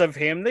because of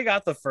him. They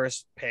got the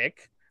first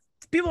pick.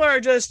 People are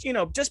just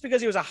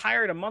because he was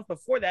hired a month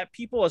before that,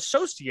 people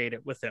associate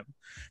it with him.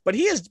 But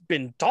he has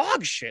been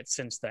dog shit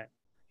since then.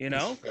 You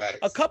know,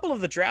 a couple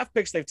of the draft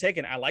picks they've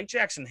taken. I like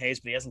Jackson Hayes,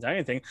 but he hasn't done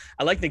anything.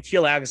 I like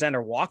Nickeil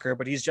Alexander-Walker,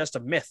 but he's just a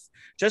myth.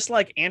 Just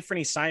like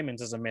Anthony Simons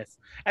is a myth.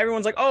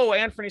 Everyone's like, oh,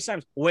 Anthony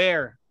Simons.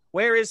 Where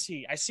is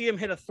he? I see him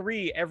hit a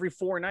 3 every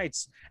 4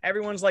 nights.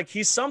 Everyone's like,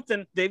 he's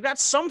something. They've got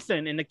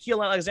something in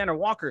Nickeil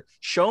Alexander-Walker.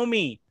 Show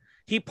me.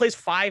 He plays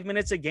 5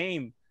 minutes a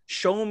game.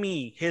 Show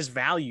me his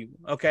value.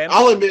 Okay.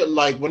 I'll admit,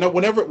 like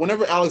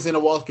whenever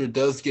Alexander Walker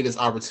does get his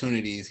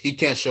opportunities, he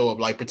can't show up.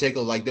 Like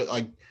particularly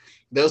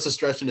there was a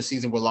stretch in the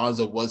season where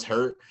Lonzo was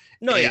hurt.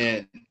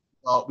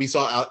 We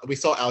saw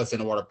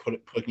Alexander Walker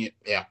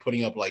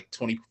putting up like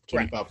 20,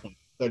 25 points,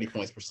 30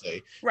 points per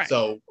se. Right.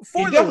 So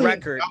for the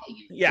record,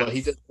 but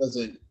he just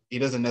doesn't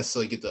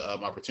necessarily get the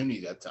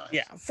opportunity at times.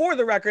 Yeah. For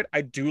the record,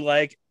 I do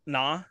like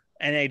NAW,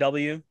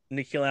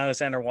 Nickeil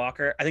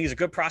Alexander-Walker. I think he's a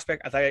good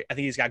prospect. I think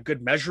he's got good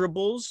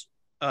measurables,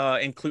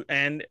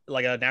 and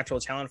like a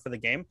natural talent for the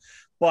game.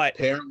 But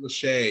Perrin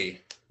Lachey.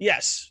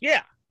 Yes,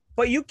 yeah.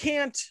 But you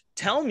can't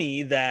tell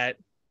me that.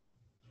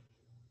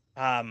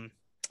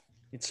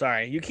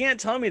 You can't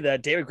tell me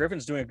that David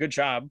Griffin's doing a good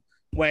job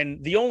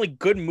when the only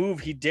good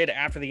move he did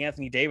after the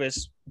Anthony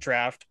Davis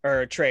draft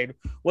or trade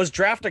was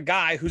draft a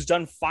guy who's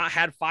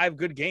had 5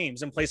 good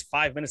games and plays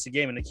 5 minutes a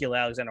game in Nickeil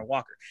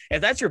Alexander-Walker.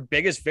 If that's your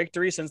biggest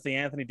victory since the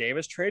Anthony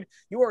Davis trade,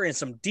 you are in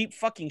some deep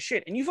fucking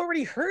shit. And you've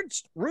already heard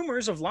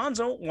rumors of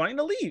Lonzo wanting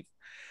to leave.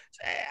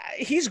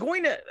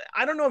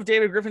 I don't know if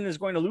David Griffin is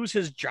going to lose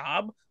his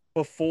job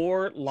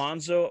before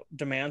Lonzo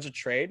demands a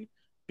trade,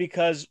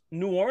 because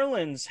New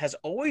Orleans has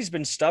always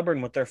been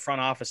stubborn with their front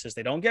offices.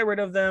 They don't get rid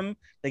of them.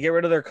 They get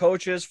rid of their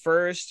coaches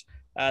first.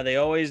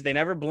 They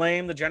never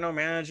blame the general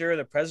manager,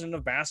 the president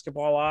of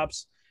basketball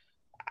ops.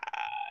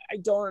 I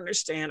don't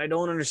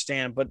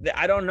understand, but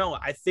I don't know.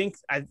 I think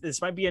this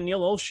might be a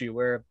Neil Olshey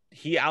where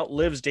he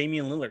outlives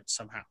Damian Lillard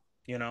somehow,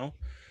 you know?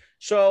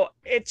 So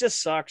it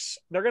just sucks.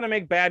 They're going to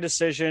make bad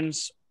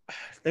decisions.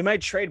 They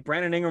might trade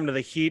Brandon Ingram to the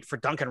Heat for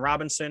Duncan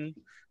Robinson.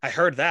 I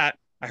heard that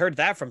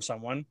from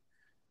someone.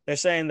 They're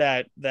saying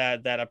that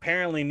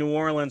apparently New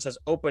Orleans has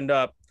opened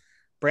up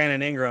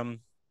Brandon Ingram.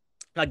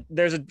 Like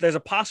there's a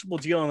possible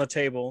deal on the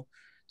table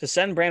to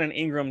send Brandon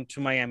Ingram to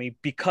Miami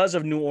because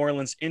of New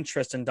Orleans'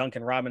 interest in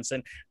Duncan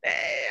Robinson.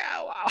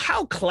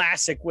 How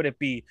classic would it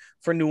be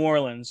for New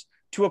Orleans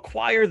to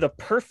acquire the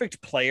perfect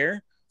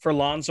player for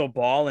Lonzo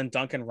Ball and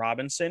Duncan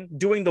Robinson,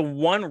 doing the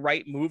one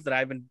right move that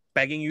I've been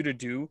begging you to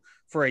do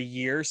for a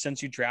year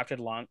since you drafted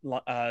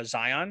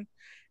Zion,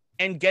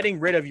 and getting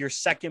rid of your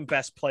second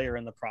best player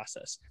in the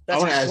process?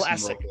 That's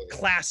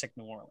classic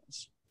New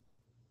Orleans.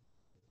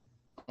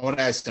 I want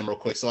to ask them real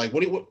quick. So, like,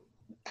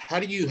 how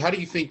do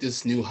you think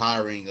this new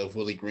hiring of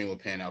Willie Green will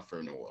pan out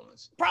for New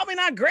Orleans? Probably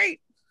not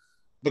great.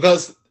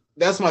 Because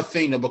that's my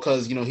thing, though.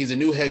 Because he's a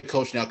new head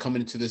coach now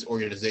coming into this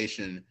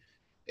organization,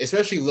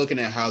 especially looking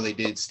at how they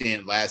did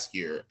stand last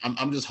year.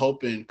 I'm just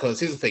hoping, because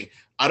here's the thing: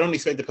 I don't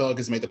expect the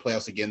Pelicans to make the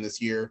playoffs again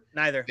this year.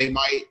 Neither. They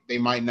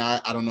might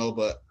not. I don't know,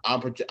 but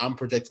I'm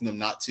projecting them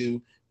not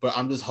to. But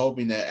I'm just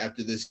hoping that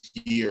after this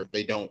year,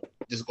 they don't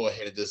just go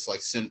ahead and just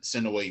like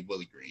send away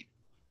Willie Green.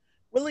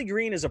 Willie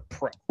Green is a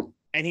pro,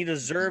 and he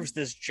deserves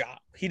this job.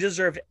 He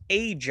deserved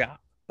a job,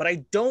 but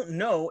I don't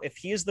know if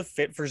he is the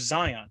fit for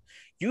Zion.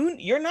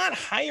 You're not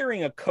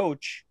hiring a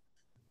coach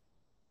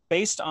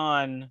based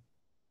on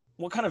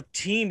what kind of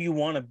team you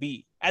want to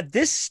be. At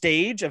this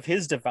stage of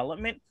his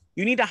development,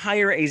 you need to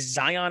hire a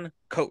Zion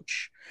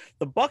coach.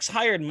 The Bucks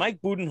hired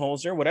Mike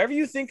Budenholzer. Whatever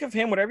you think of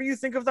him, whatever you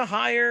think of the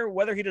hire,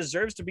 whether he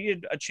deserves to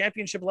be a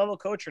championship level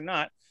coach or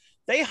not,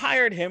 they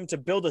hired him to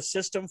build a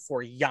system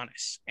for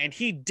Giannis, and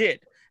he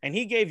did. And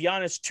he gave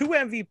Giannis 2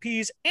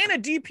 MVPs and a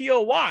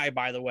DPOY,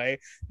 by the way,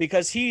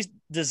 because he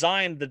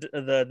designed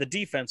the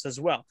defense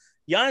as well.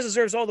 Giannis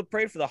deserves all the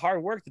praise for the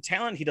hard work, the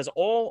talent. He does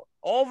all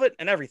of it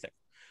and everything.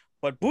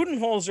 But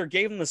Budenholzer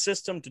gave him the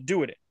system to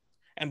do it in.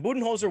 And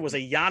Budenholzer was a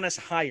Giannis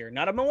hire,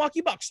 not a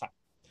Milwaukee Bucks hire.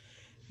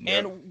 Yeah.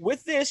 And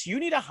with this, you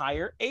need to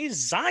hire a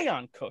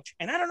Zion coach.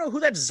 And I don't know who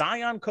that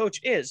Zion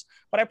coach is,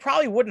 but I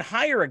probably wouldn't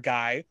hire a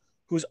guy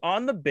who's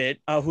on the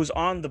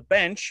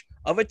bench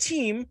of a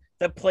team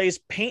that plays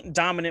paint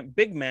dominant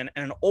big men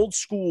and an old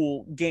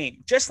school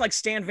game, just like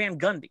Stan Van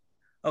Gundy.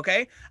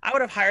 Okay. I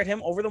would have hired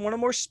him over one of the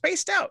more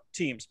spaced out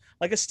teams,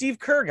 like a Steve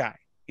Kerr guy,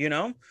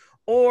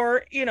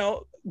 or,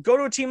 go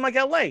to a team like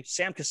LA.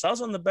 Sam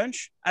Cassell's on the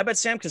bench. I bet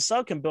Sam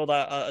Cassell can build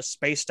a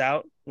spaced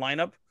out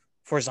lineup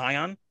for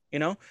Zion.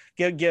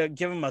 Give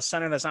him a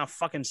center that's not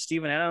fucking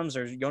Steven Adams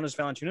or Jonas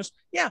Valanciunas.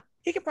 Yeah,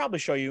 he can probably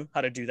show you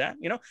how to do that.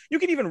 You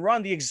can even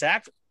run the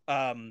exact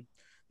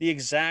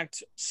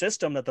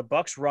system that the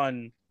Bucks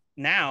run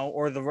now,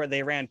 or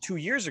they ran 2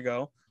 years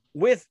ago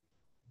with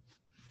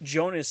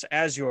Jonas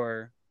as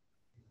your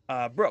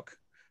Brook,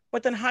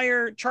 but then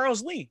hire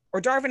Charles Lee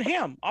or Darvin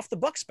Ham off the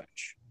Bucks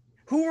bench,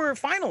 who were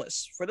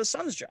finalists for the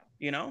Suns job.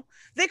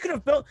 They could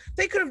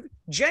have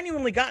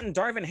genuinely gotten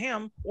Darvin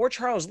Ham or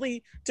Charles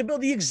Lee to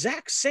build the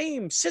exact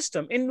same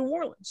system in New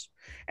Orleans.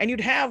 And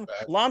you'd have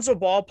Lonzo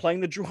Ball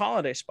playing the Drew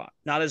Holiday spot.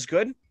 Not as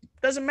good.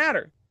 Doesn't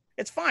matter.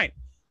 It's fine.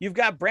 You've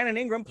got Brandon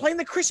Ingram playing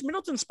the Chris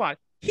Middleton spot.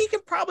 He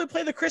can probably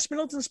play the Chris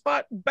Middleton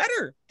spot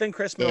better than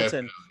Chris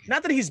Middleton.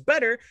 Not that he's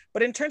better,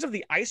 but in terms of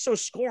the ISO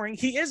scoring,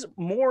 he is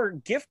more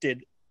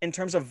gifted in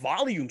terms of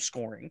volume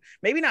scoring.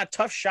 Maybe not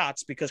tough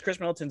shots, because Chris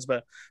Middleton's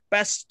the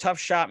best tough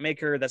shot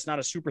maker that's not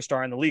a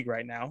superstar in the league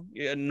right now.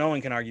 No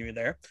one can argue me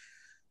there.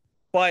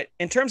 But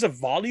in terms of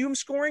volume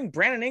scoring,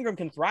 Brandon Ingram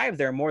can thrive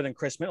there more than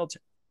Chris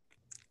Middleton.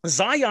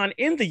 Zion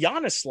in the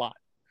Giannis slot,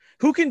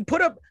 who can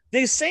put up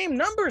the same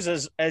numbers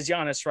as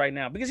Giannis right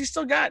now, because he's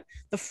still got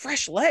the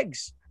fresh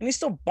legs and he's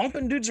still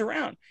bumping dudes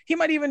around. He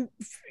might even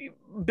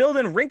build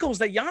in wrinkles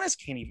that Giannis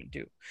can't even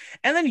do.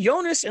 And then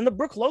Jonas in the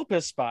Brook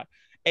Lopez spot,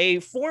 a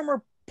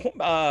former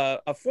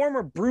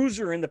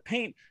bruiser in the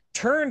paint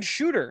turned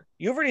shooter.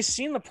 You've already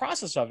seen the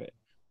process of it.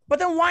 But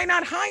then why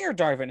not hire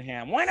Darvin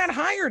Ham? Why not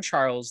hire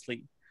Charles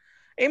Lee?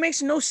 It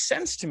makes no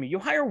sense to me. You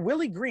hire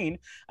Willie Green,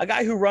 a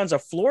guy who runs a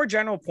floor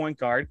general point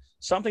guard,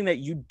 something that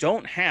you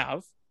don't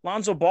have.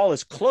 Lonzo Ball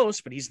is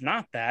close, but he's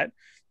not that.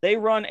 They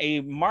run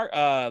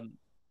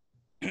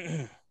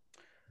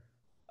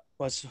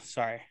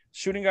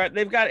shooting guard.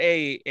 They've got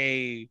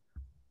a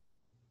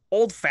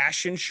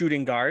old-fashioned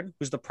shooting guard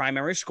who's the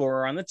primary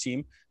scorer on the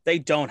team. They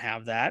don't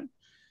have that.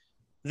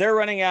 They're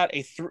running out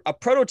a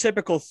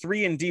prototypical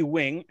 3-and-D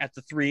wing at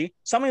the 3,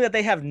 something that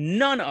they have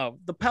none of.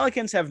 The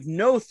Pelicans have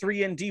no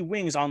 3-and-D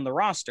wings on the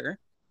roster.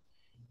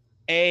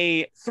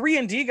 A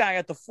 3-and-D guy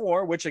at the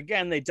 4, which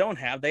again they don't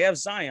have. They have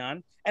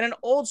Zion, and an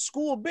old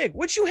school big,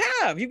 which you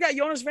have. You've got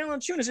Jonas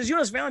Valanciunas. Is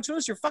Jonas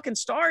Valanciunas your fucking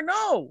star?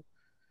 No.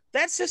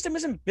 That system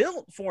isn't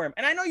built for him.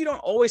 And I know you don't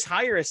always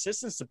hire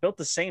assistants to build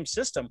the same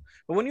system,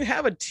 but when you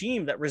have a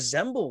team that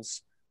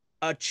resembles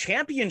a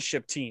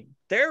championship team,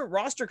 their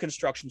roster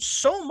construction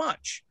so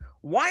much,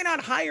 why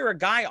not hire a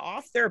guy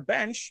off their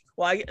bench?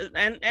 Well,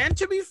 and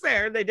to be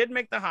fair, they did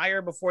make the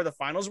hire before the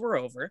finals were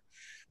over,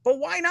 but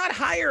why not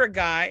hire a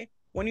guy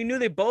when you knew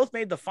they both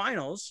made the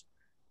finals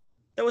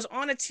that was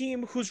on a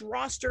team whose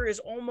roster is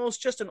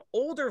almost just an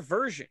older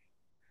version,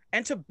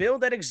 and to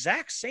build that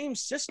exact same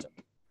system?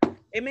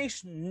 It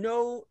makes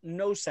no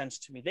sense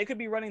to me. They could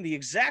be running the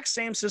exact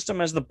same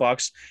system as the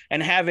Bucks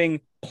and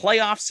having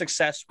playoff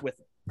success with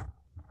it.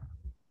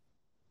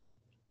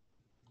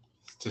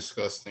 It's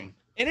disgusting.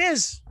 It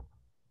is.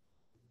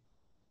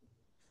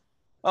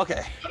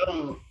 Okay.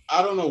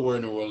 I don't know where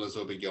New Orleans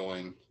will be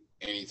going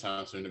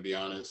anytime soon, to be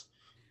honest.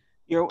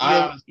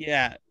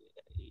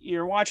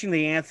 You're watching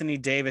the Anthony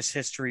Davis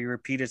history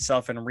repeat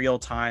itself in real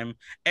time.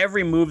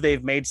 Every move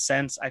they've made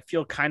sense. I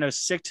feel kind of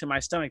sick to my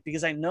stomach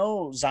because I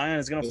know Zion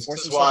is going to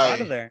force himself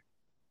out of there.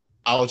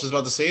 I was just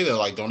about to say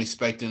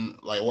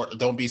that,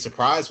 don't be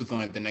surprised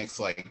within the next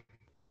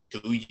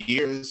 2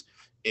 years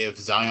if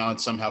Zion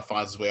somehow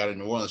finds his way out of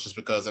New Orleans. Just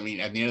because, at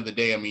the end of the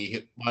day,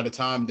 by the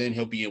time then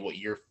he'll be in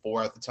year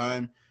 4 at the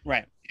time,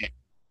 right?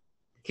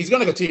 He's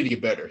going to continue to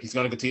get better. He's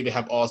going to continue to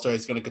have all-stars.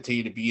 He's going to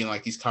continue to be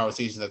in these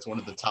conversations that's one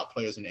of the top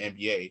players in the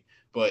NBA.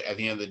 But at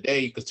the end of the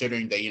day,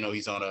 considering that,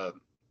 he's on a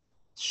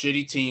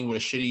shitty team with a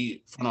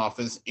shitty front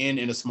office in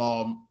a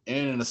small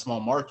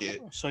market.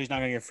 So he's not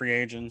going to get free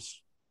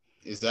agents.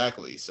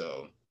 Exactly.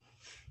 So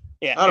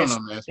yeah, I don't know,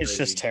 man. It's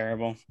just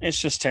terrible. It's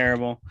just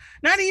terrible.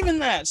 Not even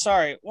that.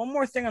 Sorry. One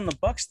more thing on the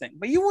Bucks thing,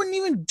 but you wouldn't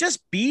even just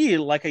be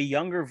like a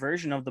younger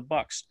version of the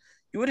Bucks.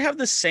 You would have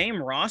the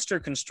same roster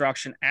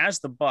construction as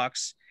the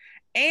Bucks,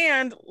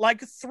 and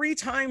 3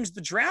 times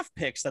the draft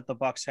picks that the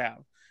Bucks have.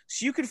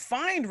 So you could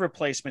find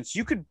replacements.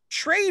 You could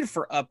trade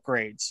for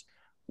upgrades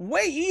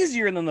way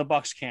easier than the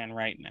Bucks can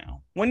right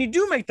now. When you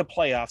do make the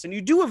playoffs and you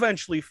do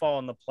eventually fall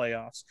in the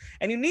playoffs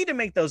and you need to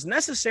make those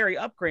necessary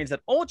upgrades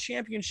that all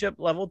championship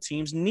level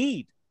teams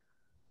need.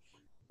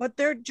 But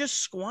they're just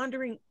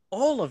squandering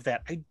all of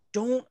that. I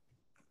don't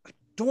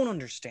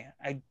understand.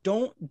 I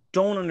don't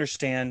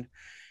understand.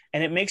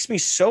 And it makes me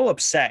so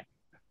upset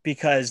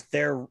because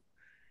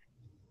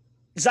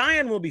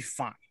Zion will be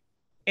fine.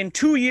 In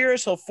 2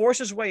 years, he'll force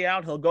his way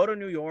out. He'll go to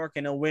New York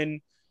and he'll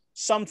win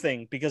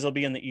something because he'll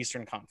be in the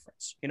Eastern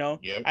Conference. Yep.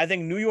 I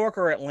think New York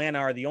or Atlanta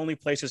are the only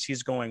places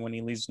he's going when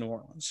he leaves New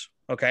Orleans.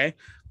 Okay.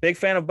 Big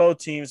fan of both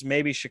teams,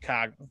 maybe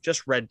Chicago,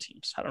 just red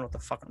teams. I don't know what the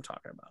fuck I'm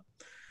talking about.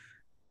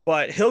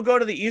 But he'll go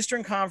to the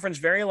Eastern Conference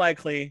very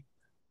likely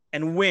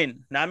and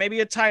win. Not maybe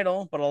a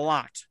title, but a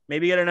lot.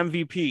 Maybe get an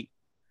MVP.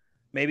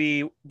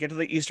 Maybe get to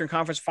the Eastern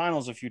Conference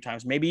Finals a few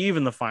times. Maybe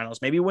even the finals.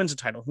 Maybe he wins a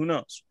title. Who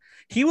knows?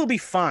 He will be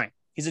fine.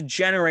 He's a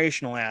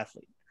generational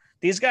athlete.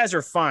 These guys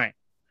are fine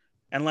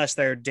unless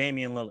they're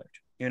Damian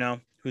Lillard,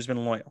 who's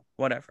been loyal,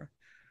 whatever.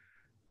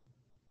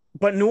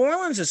 But New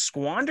Orleans is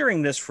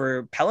squandering this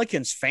for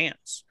Pelicans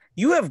fans.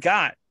 You have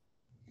got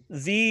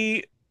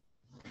the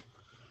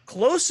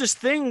closest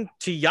thing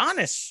to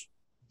Giannis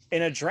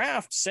in a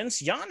draft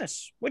since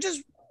Giannis, which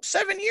is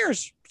 7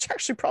 years. It's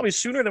actually probably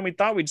sooner than we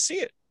thought we'd see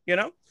it,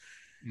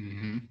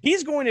 Mm-hmm.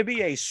 He's going to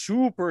be a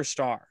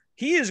superstar.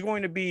 He is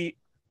going to be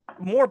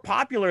more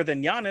popular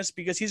than Giannis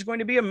because he's going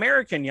to be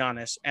American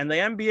Giannis. And the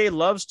NBA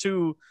loves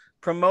to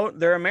promote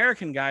their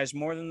American guys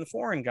more than the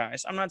foreign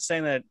guys. I'm not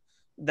saying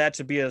that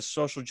to be a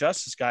social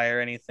justice guy or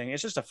anything.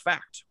 It's just a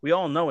fact. We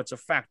all know it's a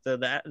fact.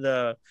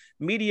 The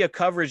media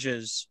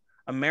coverages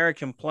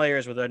American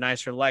players with a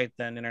nicer light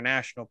than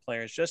international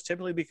players, just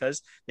typically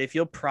because they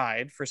feel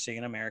pride for seeing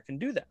an American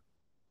do that.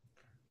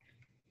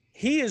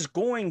 He is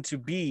going to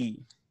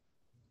be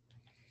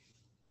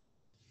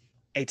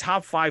a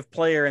top 5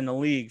 player in the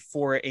league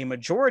for a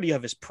majority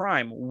of his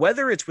prime,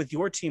 whether it's with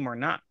your team or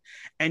not.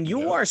 And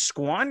you are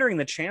squandering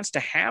the chance to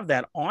have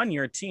that on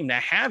your team, to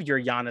have your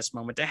Giannis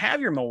moment, to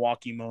have your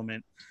Milwaukee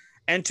moment,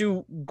 and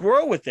to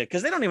grow with it,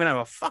 because they don't even have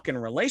a fucking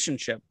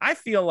relationship. I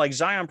feel like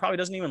Zion probably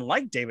doesn't even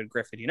like David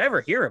Griffin. You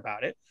never hear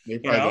about it. They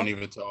probably don't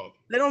even talk.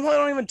 They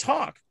don't even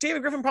talk.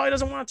 David Griffin probably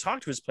doesn't want to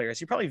talk to his players.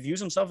 He probably views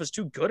himself as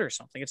too good or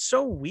something. It's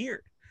so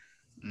weird.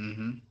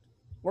 Mm-hmm.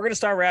 We're going to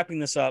start wrapping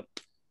this up.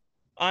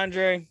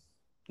 Andre,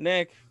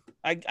 Nick,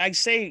 I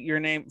say your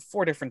name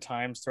 4 different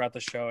times throughout the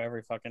show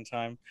every fucking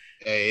time.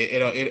 Hey, it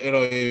don't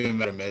even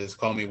matter, man. Just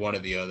call me one or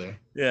the other.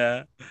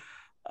 Yeah.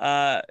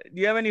 Do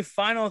you have any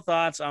final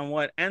thoughts on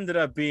what ended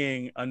up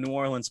being a New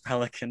Orleans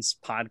Pelicans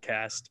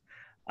podcast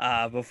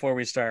before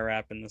we start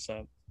wrapping this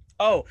up?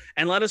 Oh,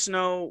 and let us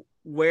know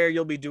where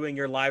you'll be doing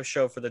your live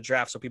show for the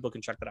draft so people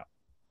can check that out.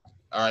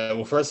 All right.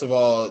 Well, first of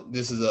all,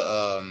 this is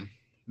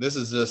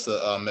just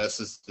a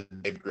message to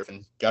David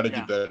Griffin. Got to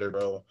do better,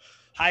 bro.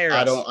 Hire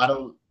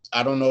us.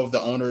 I don't know if the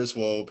owners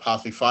will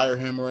possibly fire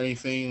him or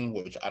anything,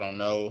 which I don't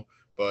know,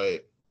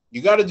 but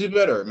you got to do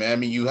better, man. I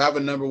mean, you have a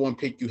number 1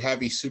 pick. You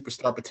have a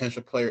superstar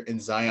potential player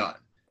in Zion.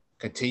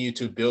 Continue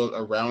to build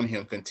around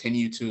him.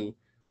 Continue to,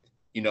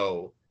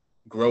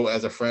 grow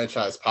as a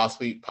franchise,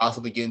 possibly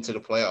get into the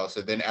playoffs.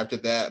 And then after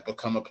that,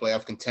 become a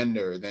playoff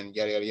contender. Then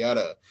yada, yada,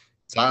 yada.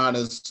 Zion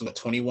is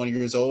 21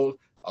 years old,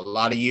 a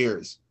lot of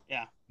years.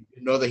 Yeah.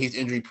 You know that he's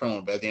injury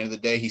prone, but at the end of the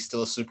day, he's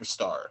still a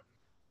superstar.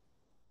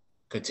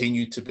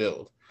 Continue to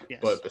build. Yes.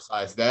 But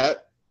besides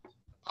that,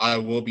 I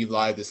will be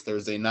live this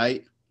Thursday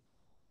night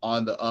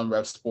on the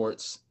Unrep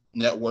Sports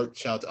Network.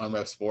 Shout out to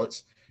Unrep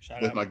Sports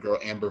with my girl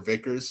Amber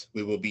Vickers.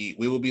 We will be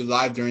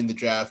live during the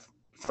draft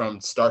from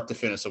start to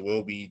finish. So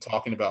we'll be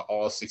talking about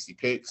all 60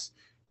 picks,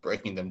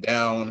 breaking them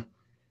down.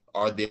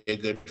 Are they a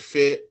good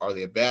fit? Are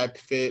they a bad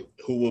fit?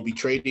 Who will be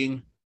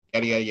trading?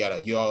 Yada, yada,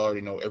 yada. You all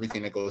already know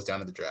everything that goes down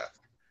to the draft.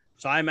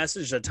 So I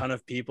messaged a ton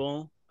of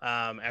people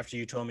after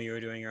you told me you were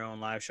doing your own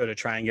live show to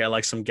try and get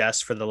like some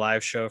guests for the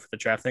live show for the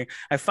draft thing.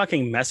 I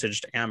fucking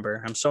messaged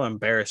Amber. I'm so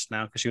embarrassed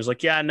now because she was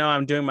like, yeah, no,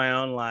 I'm doing my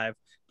own live.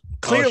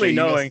 Clearly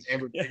knowing.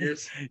 Amber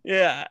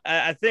yeah,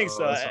 I think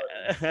so.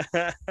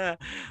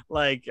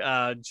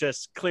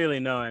 Just clearly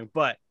knowing.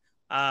 But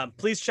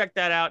please check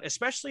that out,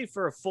 especially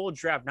for a full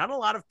draft. Not a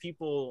lot of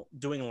people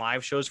doing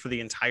live shows for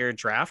the entire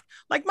draft,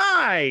 like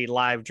my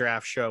live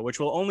draft show, which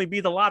will only be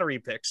the lottery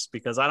picks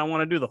because I don't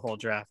want to do the whole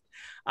draft.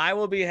 I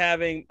will be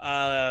having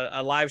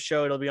a live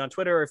show. It'll be on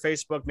Twitter or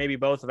Facebook, maybe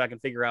both if I can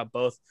figure out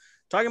both.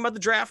 Talking about the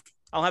draft.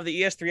 I'll have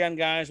the ES3N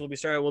guys.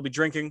 We'll be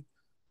drinking.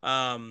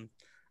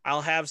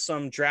 I'll have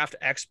some draft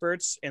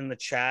experts in the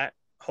chat.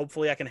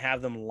 Hopefully I can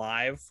have them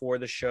live for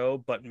the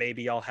show, but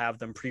maybe I'll have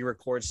them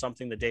pre-record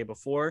something the day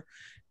before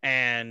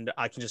and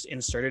I can just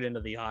insert it into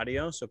the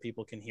audio so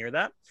people can hear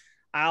that.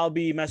 I'll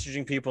be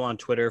messaging people on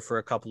Twitter for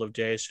a couple of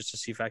days just to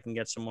see if I can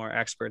get some more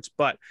experts,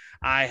 but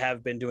I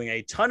have been doing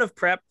a ton of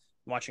prep,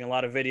 watching a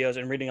lot of videos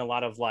and reading a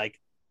lot of like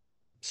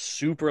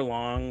super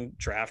long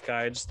draft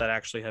guides that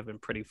actually have been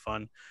pretty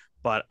fun,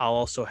 but I'll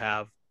also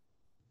have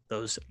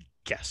those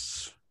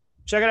guests.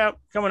 Check it out,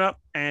 coming up,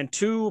 and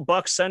 2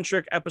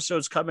 Bucks-centric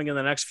episodes coming in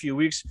the next few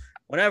weeks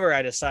whenever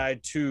I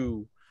decide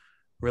to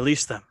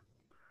release them.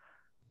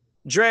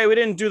 Dre, we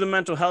didn't do the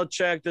mental health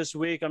check this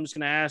week. I'm just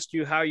going to ask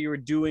you how you were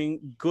doing,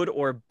 good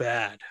or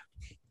bad.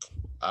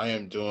 I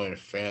am doing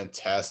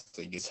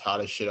fantastic. It's hot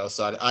as shit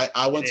outside.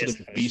 I went to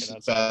the beach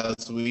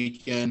last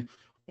weekend,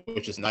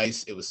 which is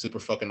nice. It was super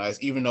fucking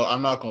nice. Even though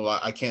I'm not going to lie,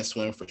 I can't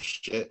swim for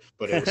shit,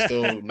 but it was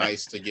still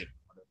nice to get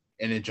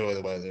and enjoy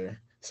the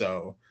weather.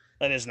 So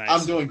that is nice.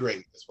 I'm doing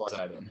great as far as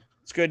I am.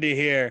 It's good to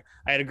hear.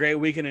 I had a great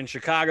weekend in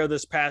Chicago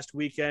this past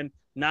weekend.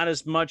 Not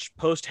as much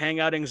post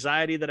hangout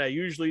anxiety that I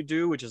usually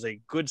do, which is a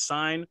good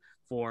sign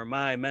for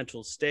my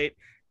mental state.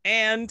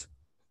 And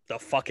the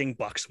fucking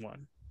Bucks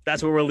won.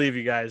 That's where we'll leave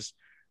you guys.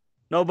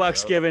 No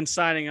Bucks given.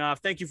 Signing off.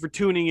 Thank you for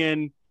tuning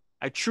in.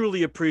 I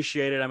truly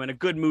appreciate it. I'm in a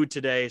good mood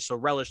today, so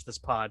relish this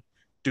pod.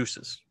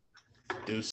 Deuces. Deuces.